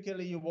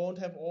 typically you won't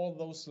have all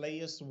those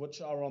layers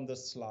which are on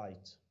this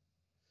slide.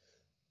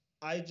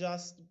 I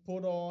just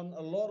put on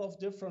a lot of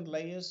different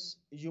layers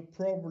you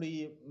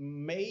probably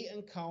may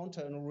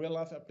encounter in a real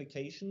life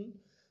application,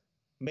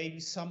 maybe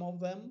some of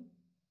them,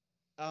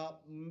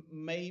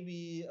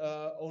 maybe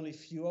only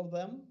few of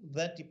them.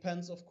 That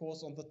depends, of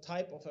course, on the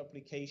type of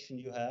application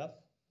you have.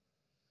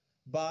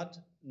 But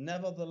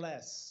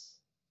nevertheless,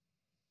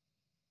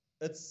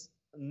 it's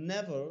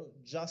never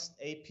just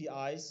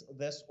APIs.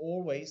 There's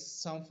always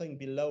something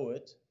below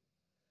it.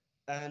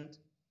 And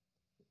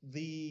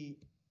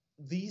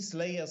these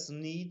layers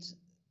need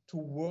to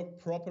work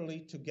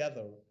properly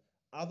together.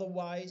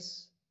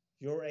 Otherwise,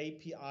 your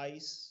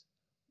APIs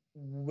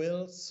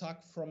will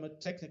suck from a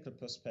technical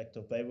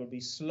perspective. They will be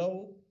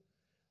slow.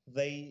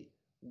 They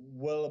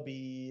will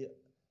be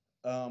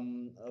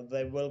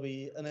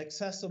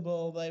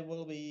inaccessible. They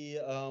will be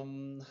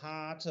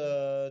hard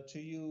to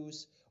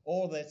use.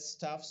 All that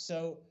stuff.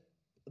 So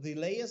the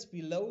layers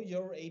below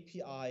your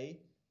API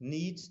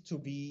need to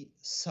be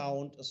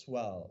sound as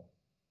well.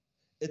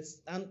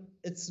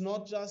 It's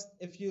not just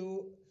if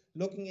you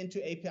looking into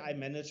API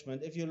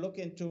management, if you look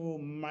into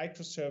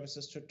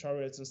microservices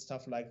tutorials and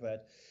stuff like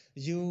that,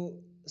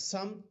 you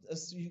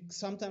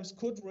sometimes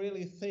could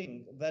really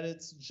think that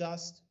it's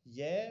just,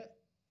 yeah,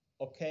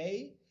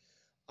 okay,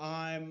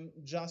 I'm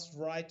just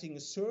writing a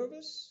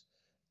service,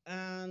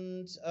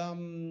 and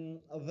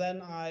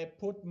then I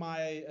put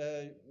my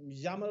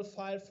YAML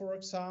file, for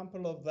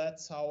example,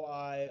 that's how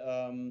I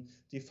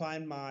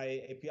define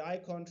my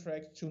API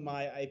contract to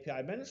my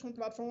API management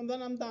platform, and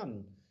then I'm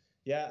done.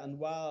 Yeah, and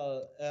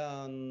while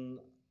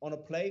on a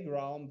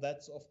playground,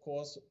 that's of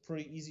course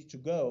pretty easy to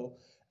go.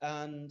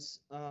 And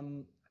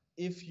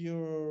if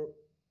you're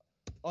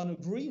on a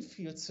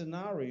greenfield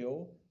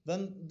scenario,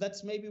 then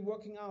that's maybe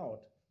working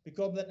out,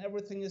 because then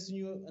everything is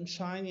new and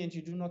shiny and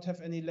you do not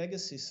have any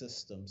legacy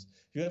systems.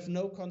 You have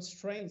no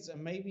constraints,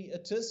 and maybe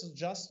it is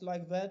just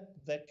like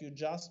that you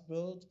just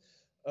build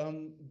a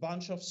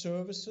bunch of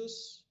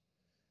services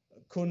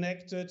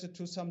connected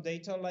to some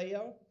data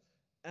layer,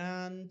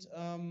 and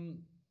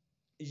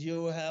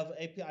you have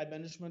API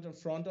management in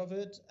front of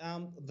it,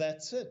 and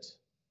that's it.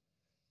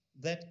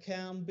 That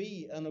can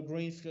be in a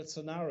greenfield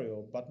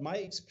scenario, but my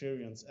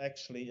experience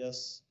actually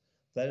is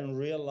that in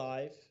real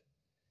life,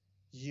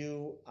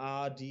 you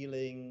are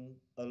dealing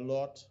a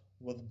lot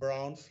with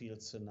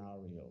brownfield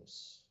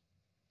scenarios.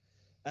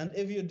 And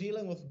if you're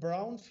dealing with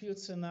brownfield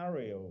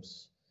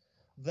scenarios,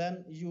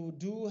 then you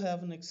do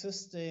have an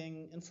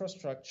existing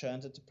infrastructure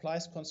and it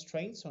applies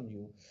constraints on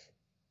you.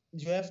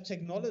 You have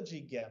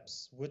technology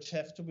gaps which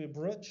have to be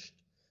bridged.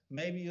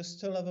 Maybe you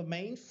still have a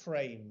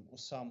mainframe or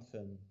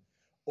something,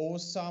 or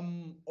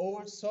some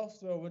old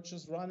software which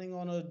is running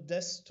on a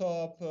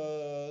desktop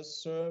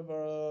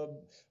server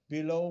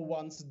below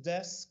one's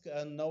desk,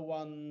 and no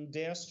one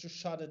dares to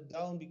shut it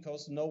down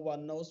because no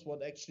one knows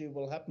what actually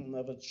will happen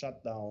if it's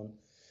shut down.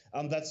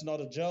 That's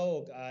not a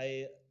joke.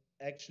 I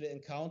actually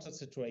encountered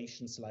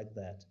situations like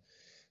that.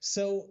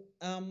 So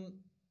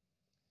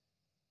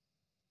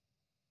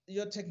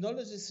your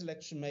technology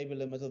selection may be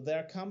limited. There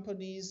are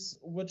companies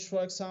which,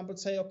 for example,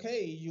 say,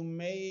 okay, you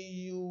may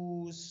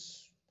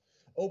use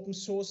open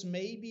source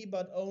maybe,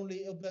 but only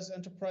if there's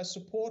enterprise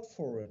support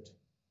for it,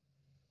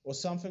 or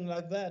something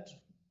like that.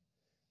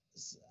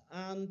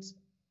 And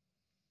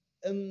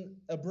in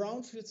a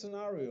brownfield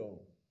scenario,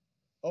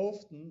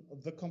 often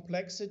the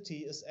complexity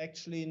is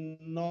actually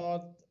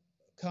not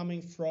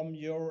coming from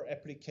your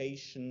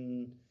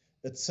application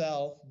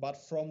itself, but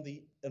from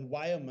the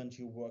environment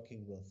you're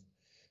working with.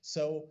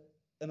 So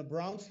in a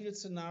brownfield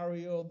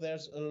scenario,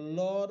 there's a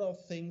lot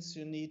of things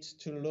you need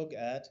to look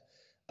at,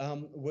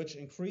 which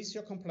increase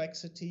your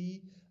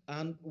complexity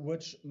and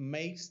which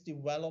makes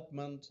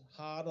development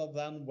harder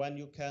than when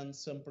you can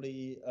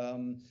simply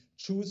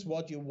choose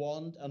what you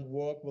want and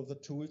work with the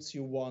tools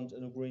you want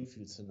in a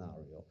greenfield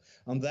scenario.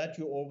 And that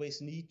you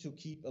always need to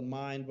keep in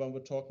mind when we're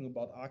talking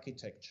about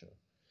architecture.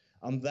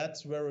 And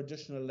that's where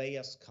additional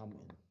layers come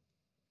in.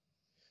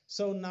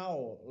 So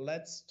now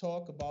let's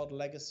talk about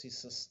legacy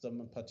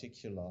system in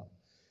particular.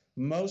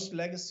 Most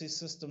legacy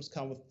systems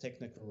come with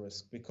technical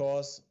risk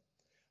because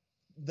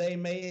they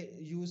may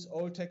use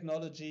old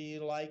technology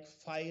like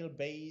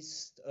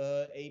file-based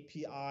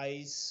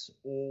APIs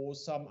or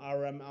some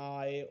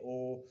RMI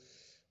or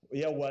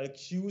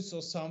queues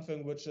or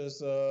something, which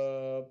is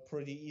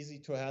pretty easy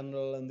to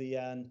handle in the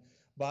end.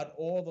 But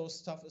all those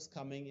stuff is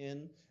coming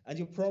in, and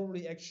you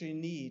probably actually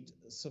need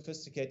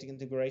sophisticated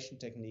integration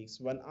techniques.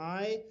 When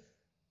I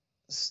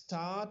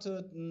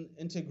started an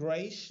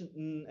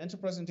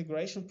enterprise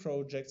integration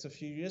projects a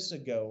few years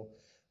ago,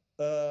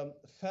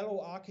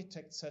 fellow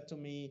architect said to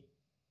me,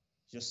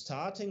 "You're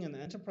starting an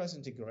enterprise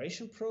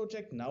integration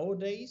project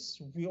nowadays?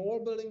 We're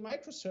all building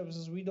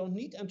microservices. We don't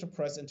need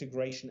enterprise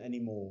integration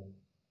anymore."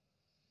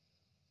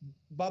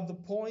 But the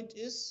point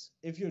is,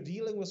 if you're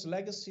dealing with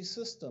legacy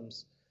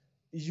systems,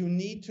 you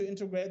need to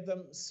integrate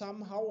them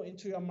somehow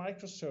into your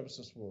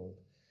microservices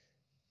world.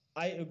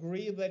 I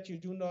agree that you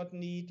do not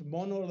need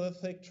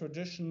monolithic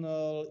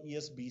traditional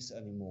ESBs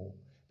anymore,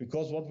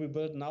 because what we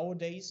build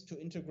nowadays to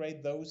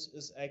integrate those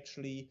is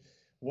actually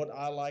what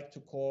I like to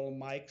call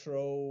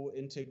micro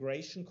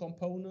integration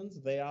components.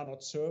 They are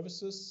not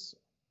services,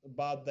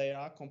 but they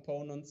are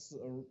components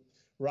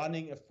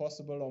running, if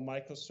possible, on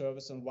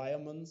microservice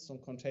environments, on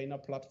container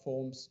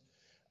platforms,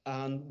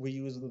 and we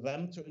use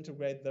them to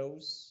integrate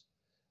those.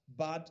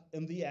 But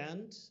in the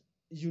end,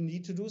 you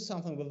need to do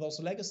something with those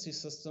legacy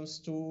systems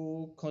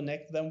to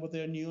connect them with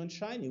their new and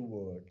shiny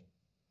world.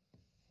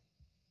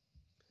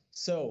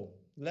 So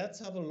let's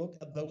have a look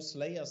at those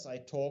layers I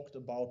talked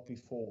about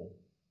before.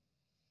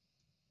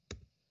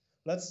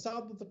 Let's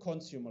start with the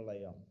consumer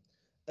layer.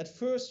 At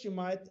first, you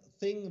might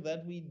think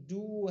that we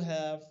do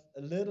have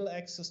a little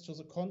access to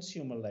the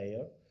consumer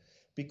layer,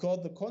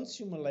 because the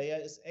consumer layer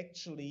is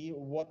actually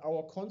what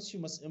our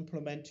consumers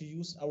implement to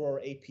use our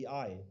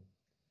API.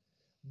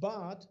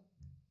 But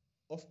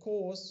of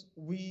course,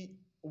 we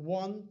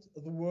want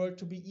the world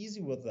to be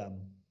easy with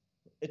them.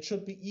 It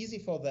should be easy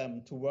for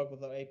them to work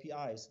with our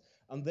APIs.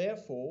 And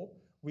therefore,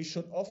 we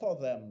should offer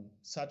them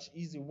such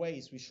easy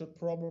ways. We should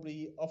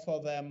probably offer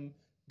them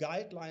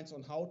guidelines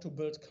on how to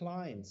build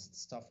clients,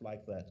 stuff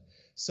like that.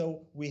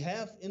 So we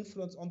have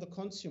influence on the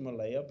consumer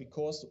layer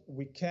because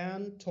we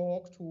can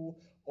talk to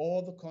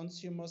all the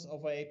consumers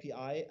of our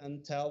API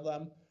and tell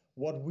them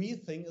what we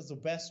think is the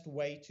best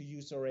way to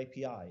use our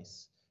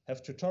APIs.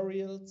 Have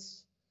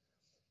tutorials,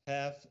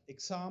 have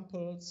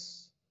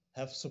examples,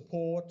 have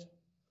support.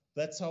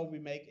 That's how we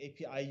make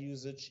API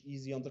usage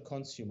easy on the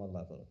consumer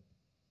level.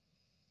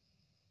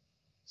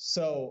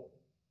 So,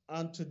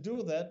 and to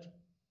do that,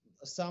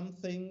 some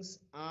things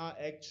are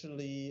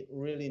actually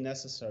really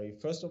necessary.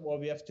 First of all,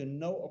 we have to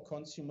know our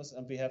consumers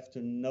and we have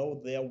to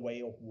know their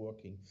way of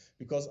working,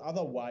 because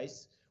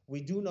otherwise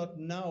we do not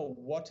know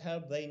what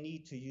help they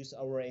need to use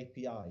our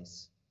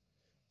APIs.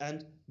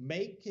 And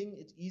making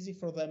it easy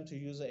for them to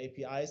use our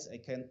APIs,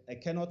 I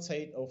cannot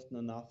say it often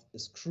enough,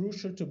 is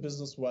crucial to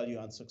business value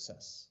and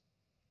success.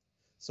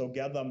 So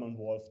get them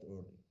involved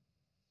early.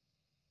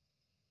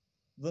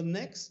 The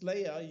next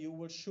layer you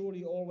will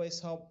surely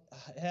always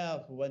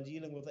have when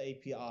dealing with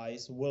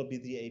APIs will be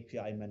the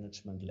API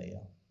management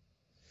layer.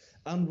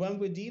 And when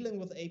we're dealing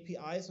with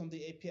APIs on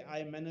the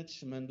API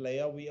management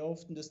layer, we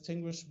often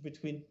distinguish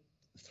between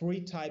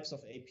three types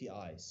of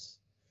APIs.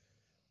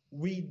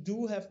 We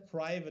do have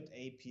private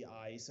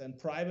APIs, and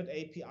private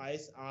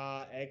APIs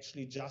are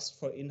actually just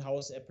for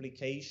in-house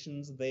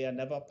applications. They are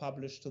never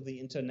published to the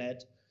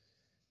internet.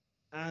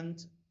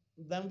 And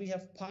then we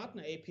have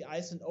partner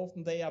APIs, and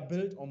often they are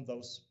built on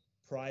those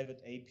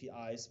private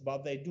APIs,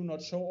 but they do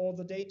not show all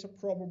the data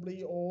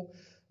probably, or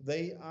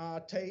they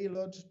are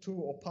tailored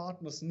to our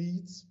partners'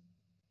 needs.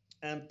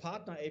 And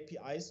partner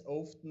APIs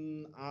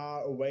often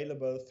are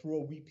available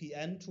through a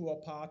VPN to our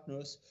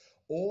partners,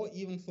 or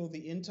even through the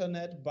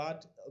internet,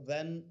 but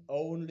then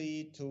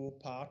only to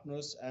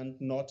partners and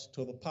not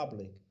to the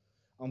public.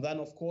 And then,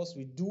 of course,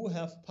 we do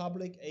have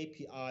public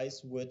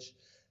APIs, which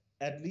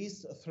at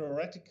least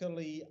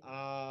theoretically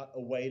are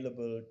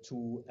available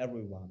to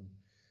everyone.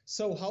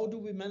 So how do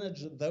we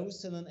manage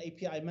those in an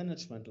API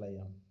management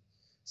layer?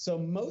 So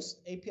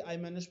most API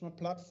management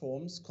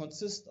platforms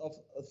consist of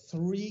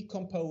three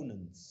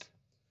components: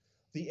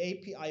 the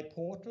API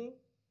portal,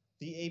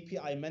 the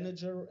API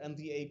manager, and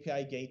the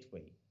API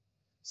gateway.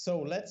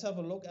 So let's have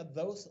a look at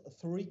those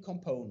three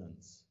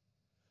components.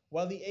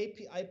 Well, the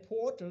API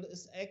portal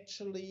is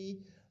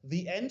actually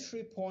the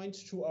entry point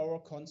to our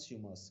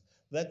consumers.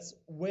 That's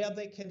where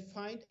they can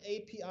find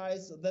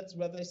APIs. That's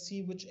where they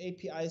see which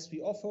APIs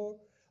we offer.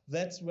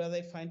 That's where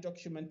they find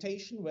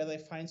documentation, where they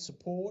find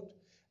support,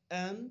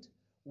 and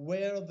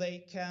where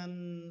they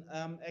can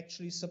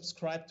actually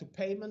subscribe to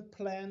payment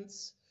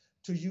plans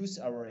to use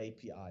our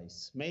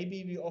APIs.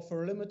 Maybe we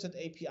offer limited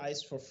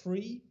APIs for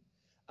free,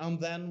 and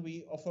then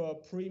we offer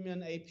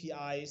premium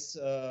APIs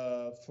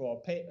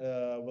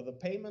with a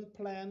payment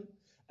plan,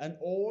 and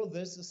all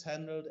this is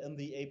handled in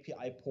the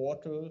API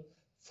portal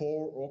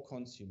for our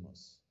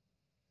consumers.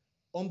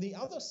 On the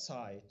other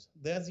side,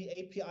 there's the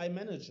API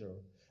manager,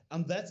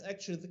 and that's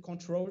actually the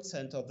control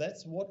center.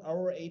 That's what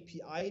our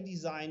API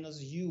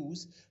designers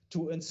use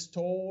to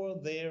install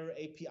their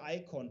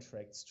API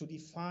contracts, to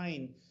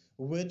define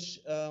which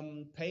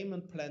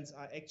payment plans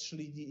are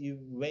actually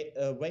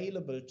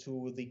available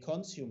to the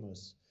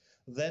consumers.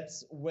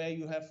 That's where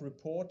you have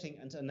reporting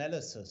and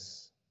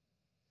analysis.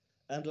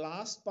 And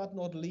last but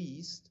not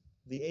least,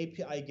 the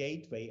API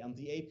gateway. And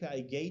the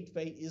API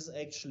gateway is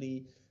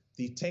actually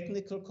the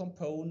technical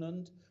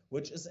component,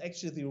 which is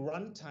actually the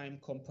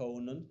runtime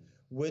component,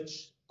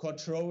 which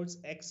controls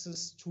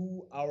access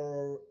to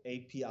our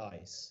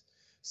APIs.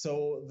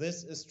 So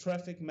this is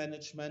traffic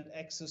management,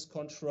 access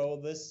control.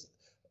 This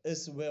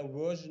is where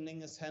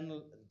versioning is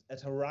handled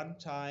at a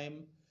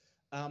runtime.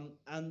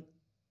 And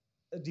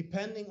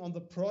depending on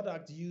the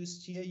product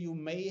used here, you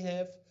may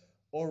have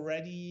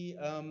already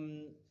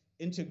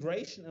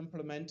integration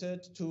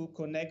implemented to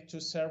connect to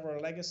several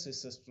legacy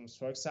systems.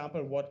 For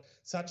example, what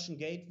such a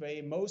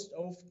gateway most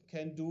often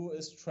can do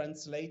is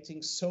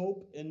translating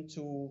SOAP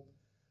into,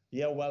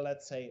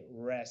 let's say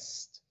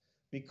REST,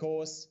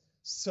 because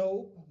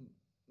SOAP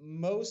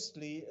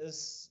mostly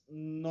is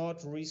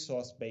not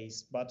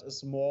resource-based, but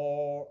is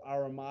more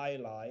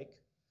RMI-like.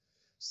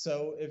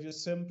 So if you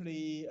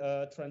simply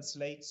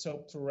translate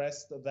SOAP to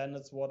REST, then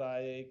it's what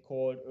I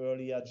called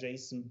earlier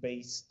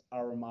JSON-based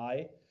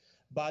RMI.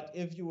 But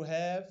if you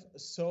have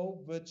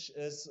SOAP which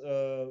is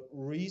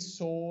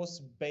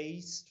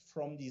resource-based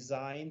from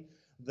design,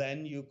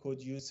 then you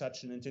could use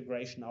such an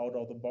integration out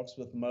of the box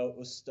with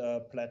most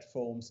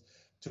platforms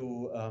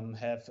to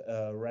have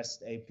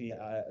REST API,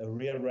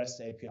 real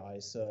REST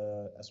APIs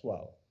as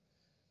well.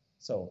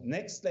 So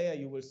next layer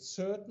you will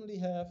certainly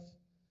have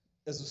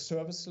is a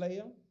service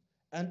layer.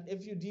 And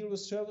if you deal with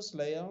service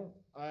layer,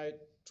 I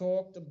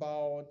talked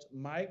about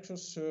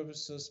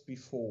microservices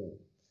before.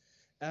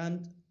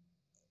 And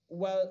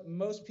well,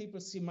 most people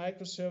see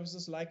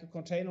microservices like a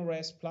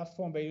containerized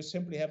platform where you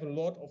simply have a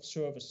lot of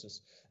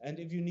services. And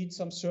if you need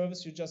some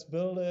service, you just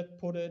build it,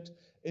 put it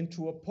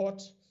into a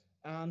pod,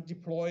 and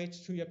deploy it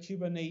to your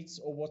Kubernetes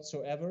or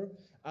whatsoever.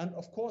 And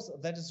of course,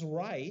 that is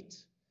right.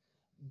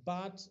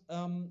 But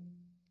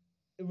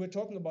if we're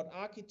talking about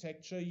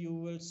architecture, you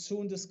will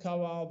soon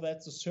discover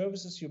that the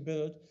services you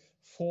build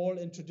fall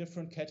into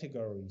different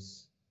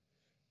categories.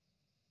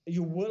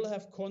 You will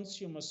have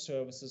consumer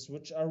services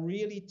which are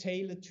really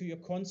tailored to your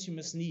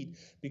consumer's need,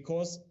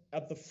 because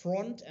at the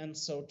front end,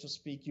 so to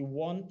speak, you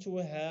want to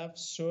have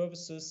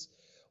services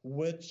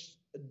which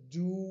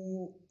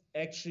do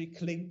actually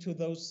cling to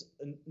those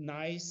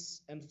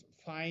nice and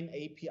fine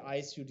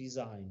APIs you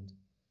designed.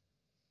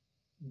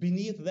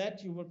 Beneath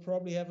that, you will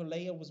probably have a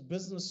layer with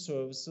business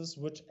services,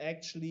 which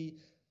actually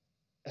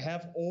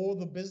have all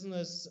the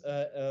business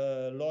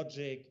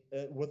logic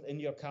within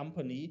your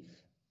company,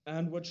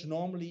 and which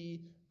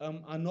normally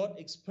are not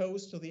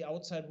exposed to the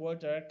outside world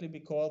directly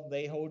because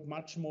they hold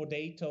much more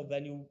data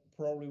than you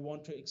probably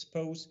want to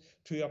expose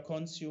to your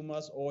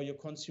consumers or your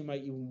consumer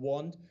even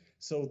want.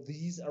 So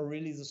these are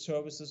really the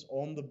services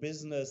on the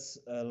business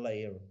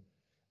layer.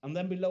 And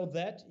then below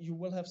that, you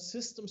will have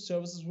system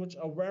services which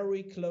are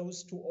very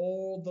close to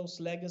all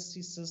those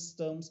legacy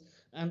systems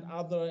and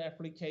other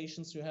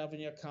applications you have in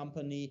your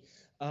company,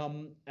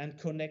 and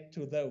connect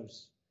to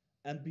those.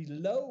 And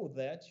below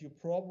that, you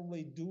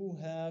probably do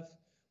have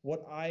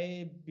what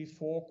I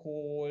before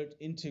called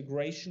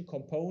integration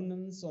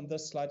components. On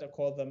this slide, I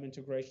call them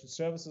integration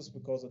services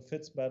because it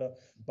fits better.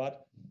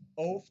 But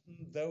often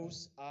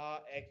those are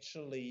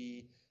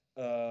actually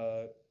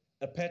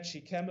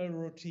Apache Camel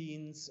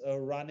routines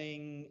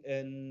running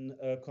in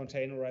a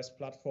containerized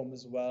platform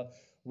as well,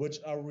 which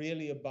are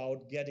really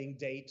about getting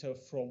data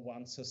from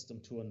one system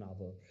to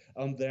another.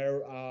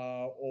 There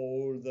are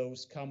all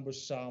those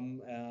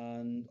cumbersome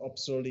and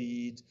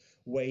obsolete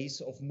ways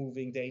of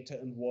moving data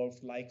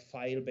involved, like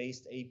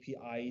file-based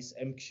APIs,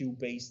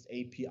 MQ-based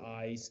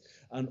APIs,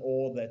 and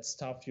all that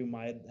stuff you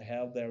might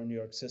have there in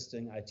your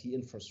existing IT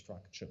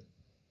infrastructure.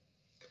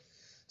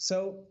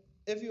 So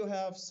if you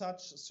have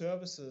such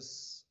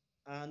services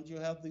and you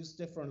have these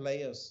different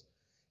layers,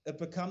 it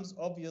becomes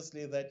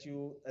obviously that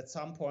you at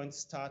some point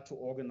start to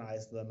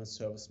organize them in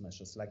service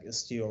meshes like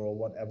Istio or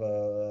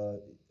whatever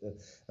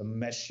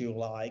mesh you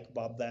like,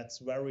 but that's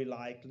very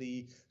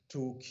likely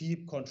to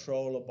keep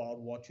control about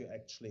what you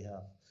actually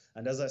have.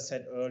 And as I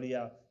said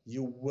earlier,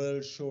 you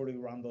will surely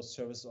run those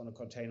services on a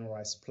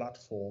containerized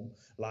platform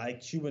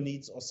like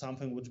Kubernetes or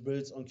something which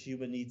builds on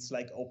Kubernetes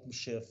like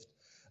OpenShift.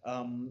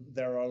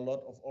 There are a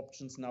lot of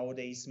options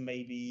nowadays.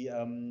 Maybe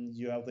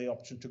you have the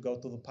option to go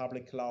to the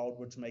public cloud,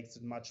 which makes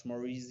it much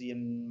more easy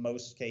in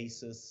most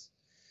cases.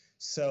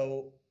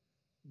 So,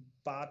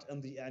 but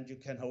in the end, you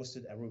can host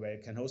it everywhere.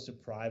 You can host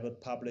it private,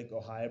 public,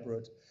 or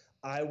hybrid.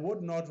 I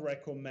would not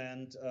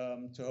recommend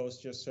to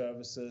host your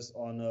services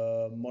on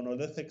a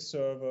monolithic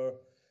server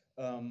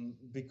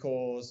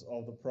because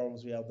of the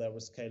problems we have there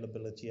with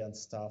scalability and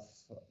stuff.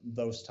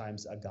 Those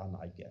times are gone,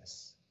 I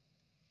guess.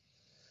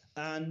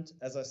 And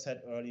as I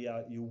said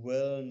earlier, you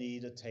will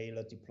need a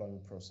tailored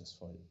deployment process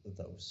for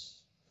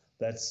those.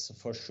 That's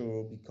for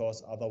sure,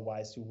 because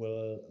otherwise you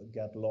will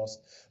get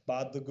lost.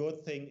 But the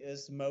good thing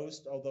is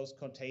most of those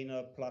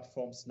container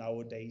platforms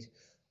nowadays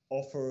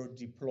offer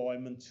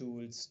deployment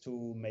tools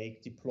to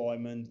make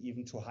deployment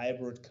even to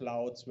hybrid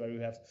clouds where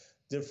you have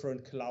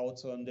different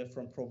clouds on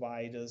different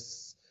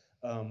providers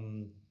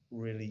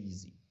really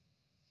easy.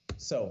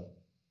 So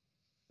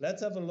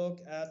let's have a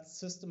look at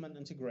system and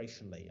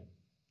integration layer.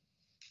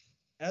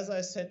 As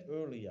I said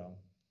earlier,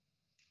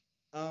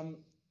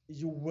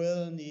 you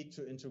will need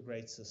to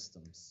integrate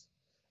systems.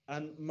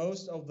 And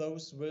most of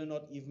those will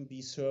not even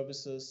be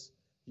services.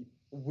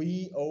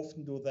 We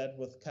often do that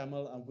with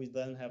Camel, and we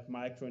then have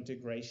micro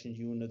integration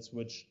units,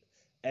 which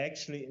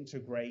actually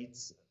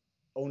integrates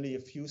only a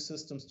few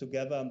systems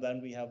together, and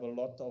then we have a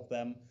lot of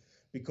them.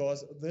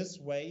 Because this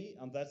way,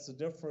 and that's the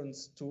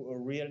difference to a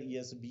real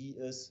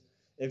ESB, is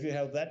if you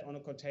have that on a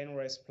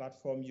containerized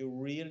platform, you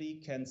really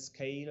can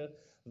scale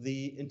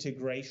the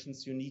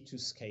integrations you need to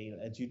scale,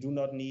 and you do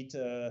not need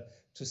to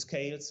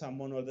scale some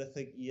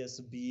monolithic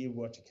ESB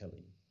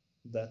vertically.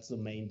 That's the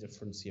main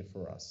difference here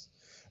for us.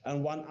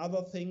 And one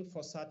other thing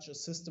for such a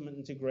system and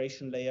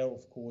integration layer,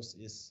 of course,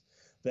 is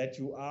that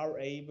you are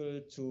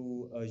able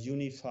to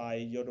unify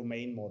your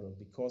domain model,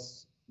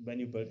 because when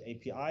you build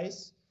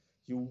APIs,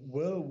 you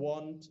will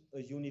want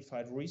a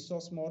unified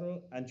resource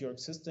model, and your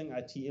existing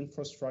IT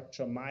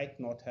infrastructure might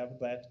not have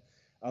that.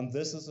 And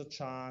this is a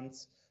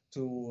chance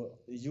to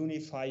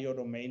unify your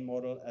domain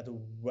model at a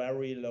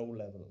very low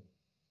level.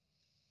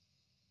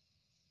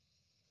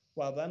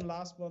 Well, then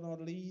last but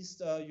not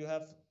least, you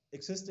have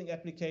existing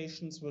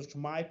applications which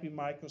might be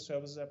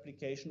microservices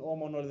application or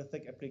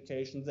monolithic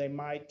applications. They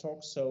might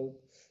talk SOAP.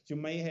 You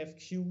may have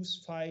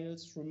queues,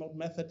 files, remote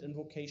method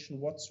invocation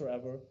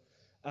whatsoever.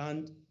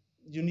 And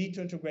you need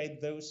to integrate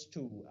those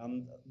two.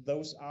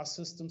 Those are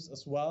systems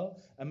as well.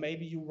 And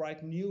maybe you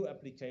write new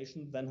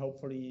applications, then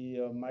hopefully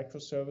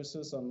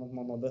microservices and not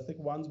monolithic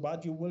ones,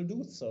 but you will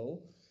do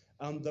so.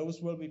 And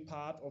those will be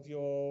part of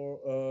your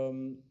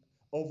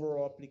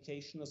overall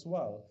application as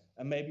well.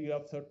 And maybe you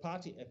have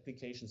third-party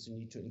applications you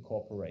need to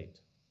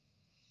incorporate.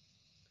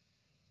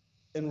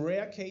 In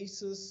rare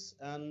cases,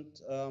 and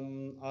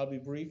I'll be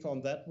brief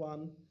on that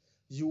one,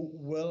 you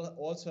will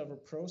also have a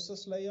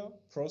process layer.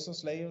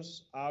 Process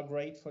layers are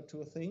great for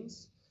two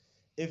things.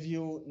 If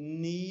you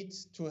need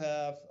to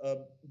have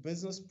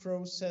business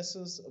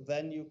processes,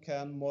 then you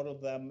can model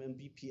them in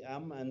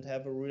BPM and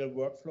have a real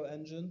workflow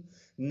engine.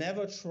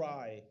 Never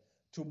try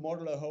to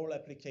model a whole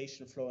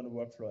application flow in a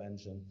workflow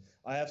engine.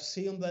 I have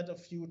seen that a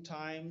few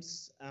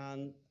times,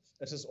 and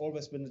it has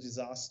always been a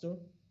disaster.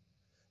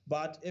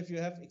 But if you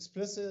have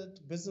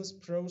explicit business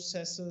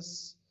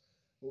processes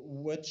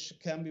which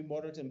can be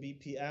modeled in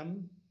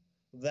BPM,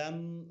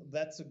 then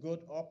that's a good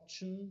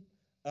option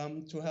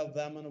to have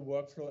them in a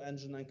workflow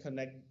engine and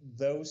connect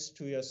those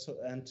to your,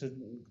 and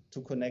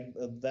to connect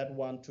that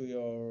one to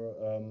your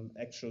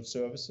actual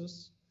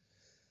services.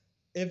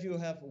 If you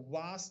have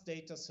vast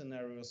data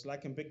scenarios,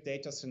 like in big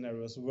data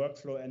scenarios,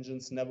 workflow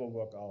engines never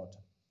work out.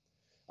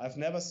 I've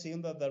never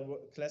seen that the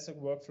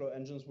classic workflow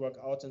engines work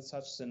out in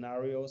such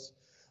scenarios.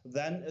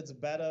 Then it's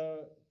better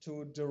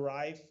to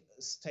derive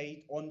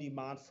state on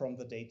demand from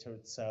the data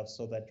itself,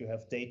 so that you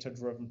have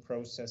data-driven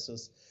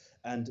processes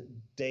and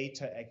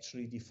data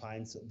actually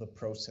defines the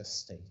process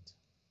state.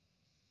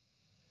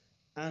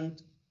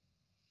 And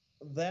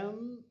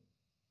then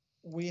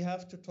we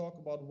have to talk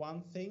about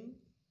one thing,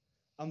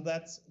 and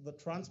that's the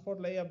transport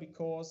layer,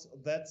 because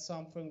that's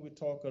something we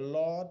talk a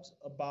lot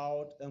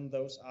about in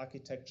those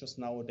architectures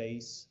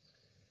nowadays.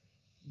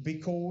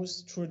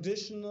 Because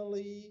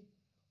traditionally,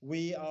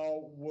 we are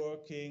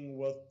working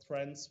with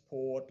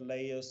transport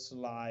layers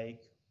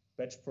like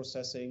batch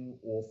processing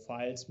or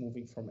files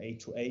moving from A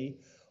to A,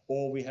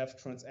 or we have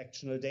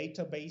transactional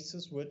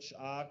databases, which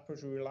are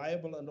pretty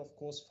reliable and of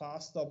course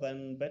faster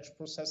than batch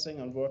processing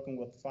and working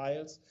with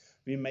files.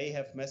 We may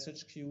have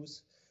message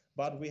queues,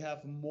 but we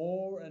have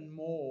more and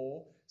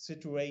more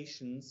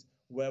situations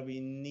where we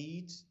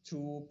need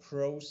to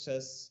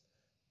process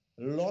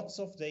lots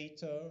of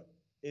data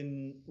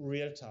in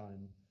real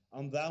time.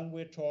 And then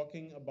we're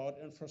talking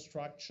about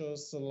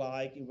infrastructures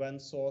like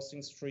event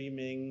sourcing,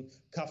 streaming.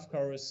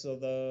 Kafka is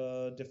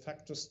the de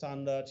facto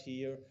standard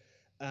here.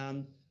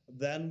 And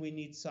then we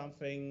need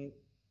something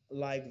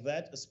like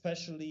that,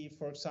 especially,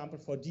 for example,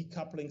 for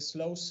decoupling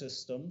slow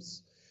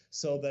systems,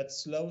 so that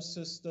slow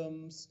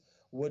systems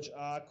which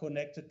are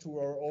connected to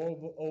our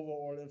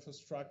overall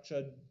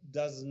infrastructure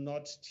does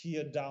not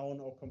tear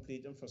down our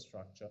complete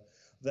infrastructure.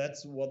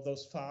 That's what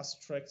those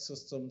fast track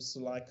systems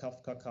like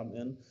Kafka come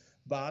in.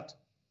 But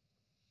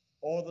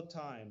all the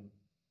time,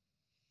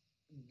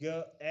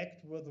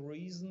 act with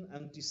reason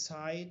and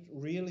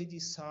really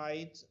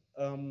decide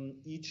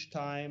each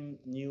time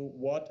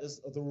what is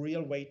the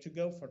real way to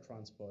go for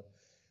transport.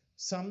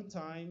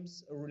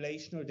 Sometimes a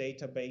relational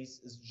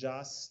database is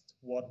just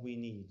what we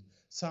need.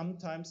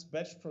 Sometimes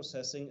batch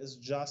processing is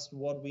just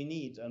what we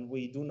need, and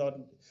we do not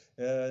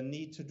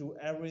need to do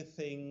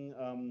everything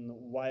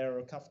via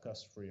a Kafka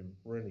stream,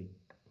 really.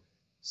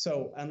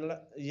 So, and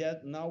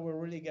yet now we're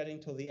really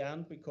getting to the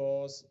end,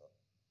 because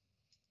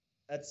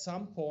at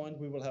some point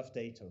we will have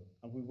data,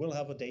 and we will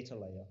have a data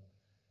layer.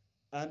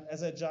 And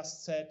as I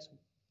just said,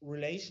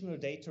 relational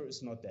data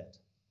is not dead.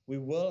 We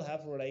will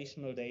have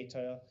relational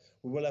data,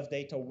 we will have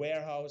data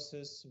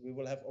warehouses, we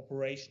will have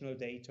operational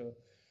data,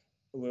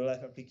 we will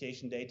have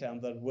application data,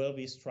 and that will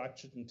be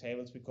structured in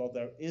tables, because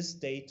there is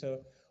data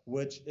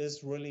which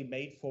is really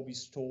made for be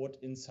stored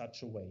in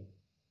such a way.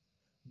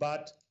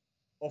 But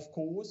of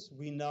course,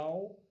 we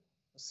know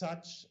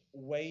such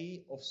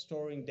way of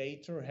storing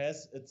data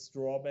has its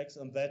drawbacks,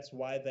 and that's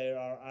why there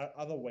are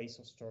other ways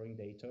of storing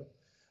data,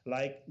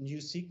 like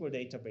NewSQL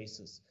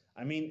databases.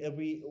 I mean, if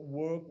we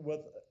work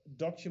with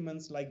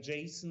documents like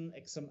JSON,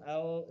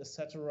 XML,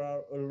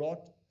 etc. a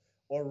lot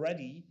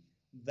already,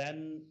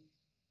 then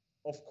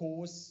of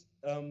course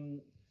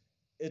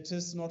it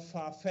is not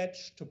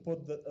far-fetched to put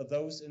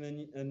those in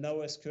a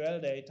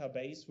NoSQL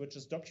database, which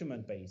is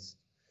document-based,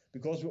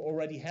 because we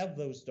already have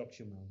those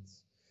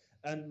documents.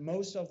 And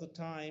most of the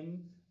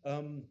time,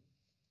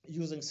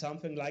 using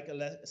something like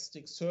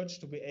Elasticsearch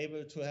to be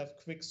able to have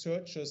quick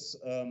searches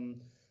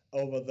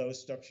over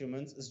those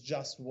documents is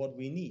just what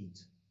we need.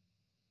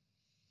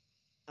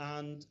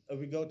 And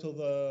we go to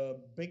the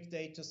big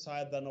data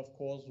side, then of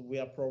course we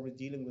are probably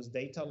dealing with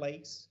data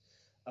lakes.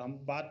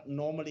 But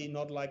normally,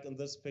 not like in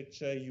this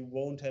picture, you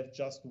won't have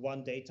just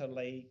one data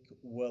lake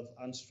with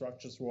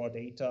unstructured raw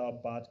data,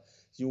 but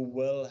you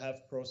will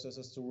have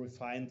processes to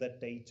refine that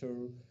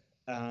data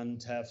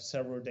and have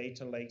several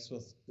data lakes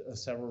with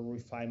several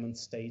refinement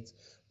states.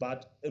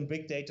 But in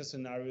big data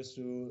scenarios,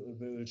 you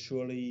will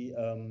surely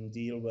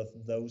deal with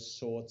those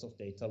sorts of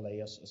data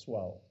layers as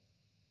well.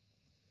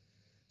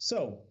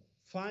 So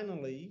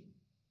finally,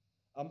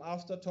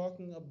 after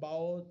talking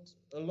about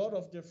a lot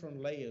of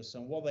different layers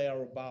and what they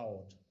are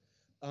about,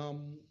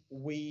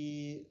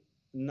 we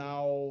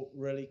now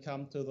really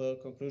come to the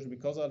conclusion,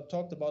 because I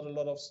talked about a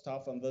lot of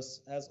stuff, and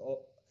this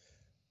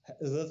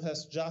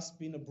has just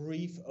been a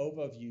brief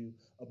overview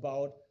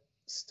about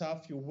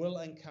stuff you will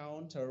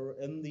encounter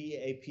in the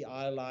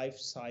API life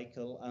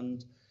cycle.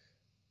 And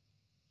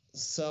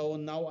so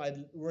now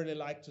I'd really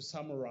like to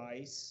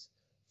summarize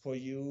for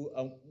you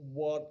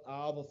what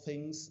are the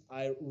things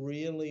I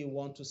really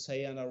want to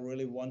say and I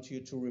really want you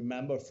to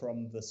remember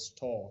from this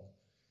talk.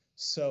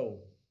 So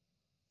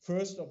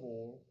first of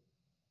all,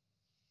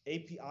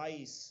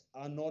 APIs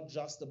are not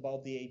just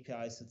about the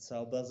APIs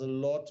itself. There's a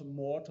lot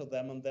more to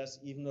them, and there's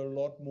even a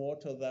lot more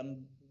to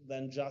them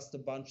than just a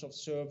bunch of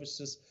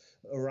services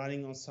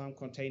running on some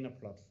container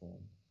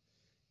platform.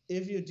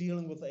 If you're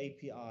dealing with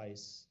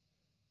APIs,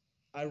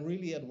 I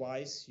really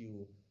advise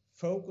you,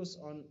 focus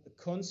on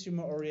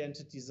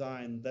consumer-oriented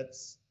design.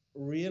 That's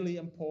really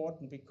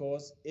important,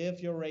 because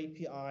if your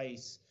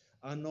APIs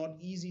are not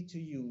easy to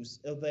use,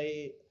 if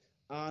they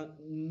are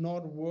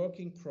not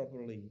working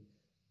properly,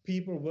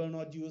 people will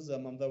not use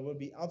them, and there will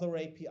be other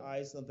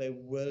APIs and they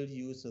will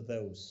use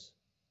those.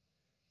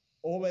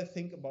 Always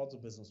think about the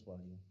business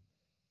value.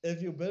 If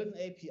you build an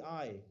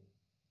API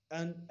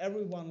and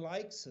everyone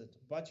likes it,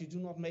 but you do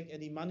not make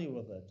any money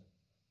with it,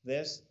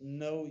 there's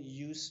no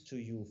use to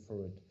you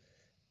for it.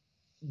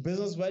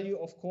 Business value,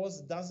 of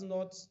course, does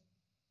not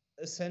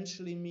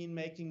essentially mean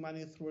making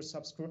money through a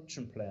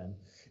subscription plan.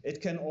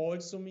 It can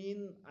also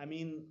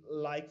mean,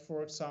 like,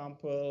 for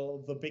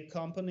example, the big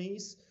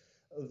companies,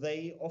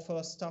 they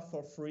offer stuff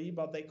for free,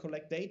 but they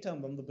collect data,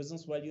 and then the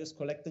business value is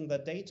collecting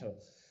that data.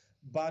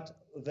 But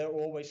there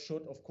always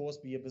should, of course,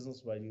 be a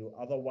business value.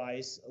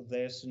 Otherwise,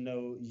 there's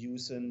no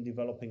use in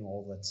developing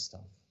all that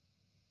stuff.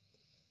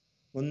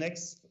 The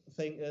next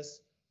thing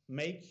is,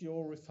 make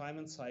your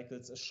refinement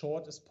cycles as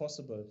short as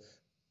possible.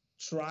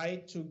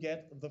 Try to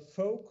get the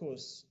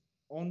focus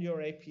on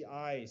your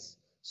APIs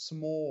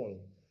small.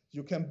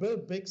 You can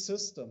build big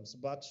systems,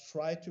 but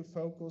try to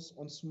focus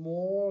on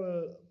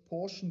small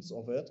portions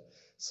of it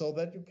so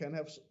that you can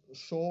have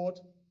short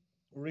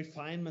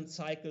refinement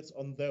cycles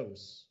on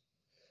those,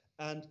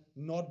 and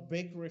not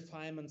big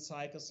refinement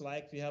cycles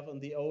like we have in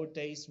the old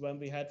days when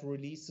we had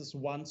releases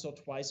once or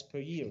twice per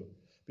year,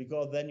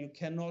 because then you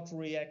cannot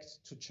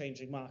react to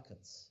changing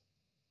markets.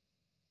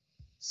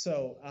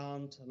 So,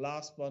 and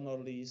last but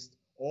not least,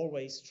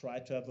 always try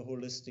to have a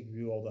holistic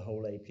view of the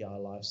whole API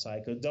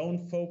lifecycle.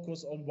 Don't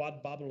focus on one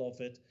bubble of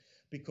it,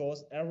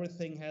 because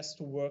everything has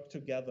to work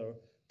together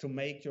to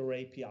make your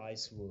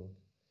APIs work.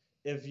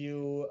 If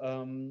you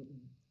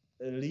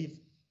leave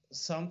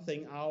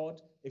something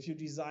out, if you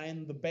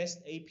design the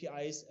best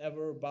APIs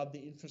ever, but the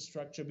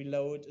infrastructure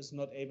below it is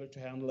not able to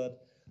handle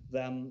it,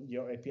 then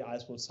your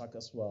APIs will suck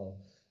as well.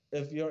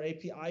 If your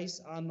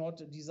APIs are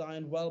not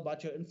designed well,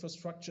 but your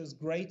infrastructure is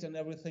great and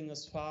everything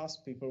is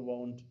fast, people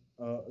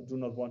do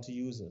not want to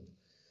use it.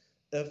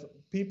 If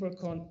people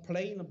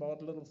complain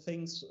about little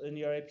things in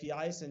your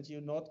APIs and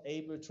you're not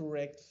able to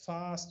react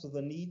fast to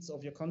the needs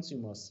of your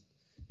consumers,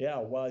 yeah,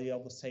 well, you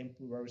have the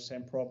very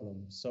same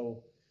problem.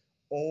 So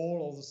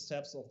all of the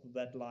steps of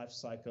that life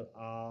cycle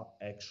are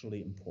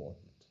actually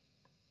important.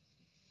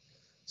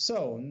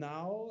 So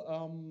now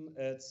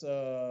it's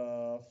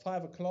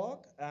 5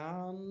 o'clock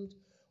and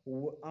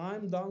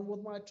I'm done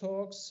with my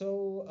talk.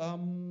 So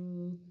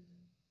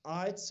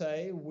I'd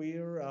say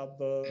we're at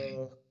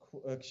the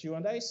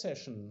Q&A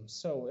session.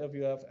 So if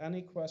you have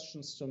any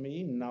questions to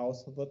me,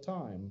 now's the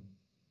time.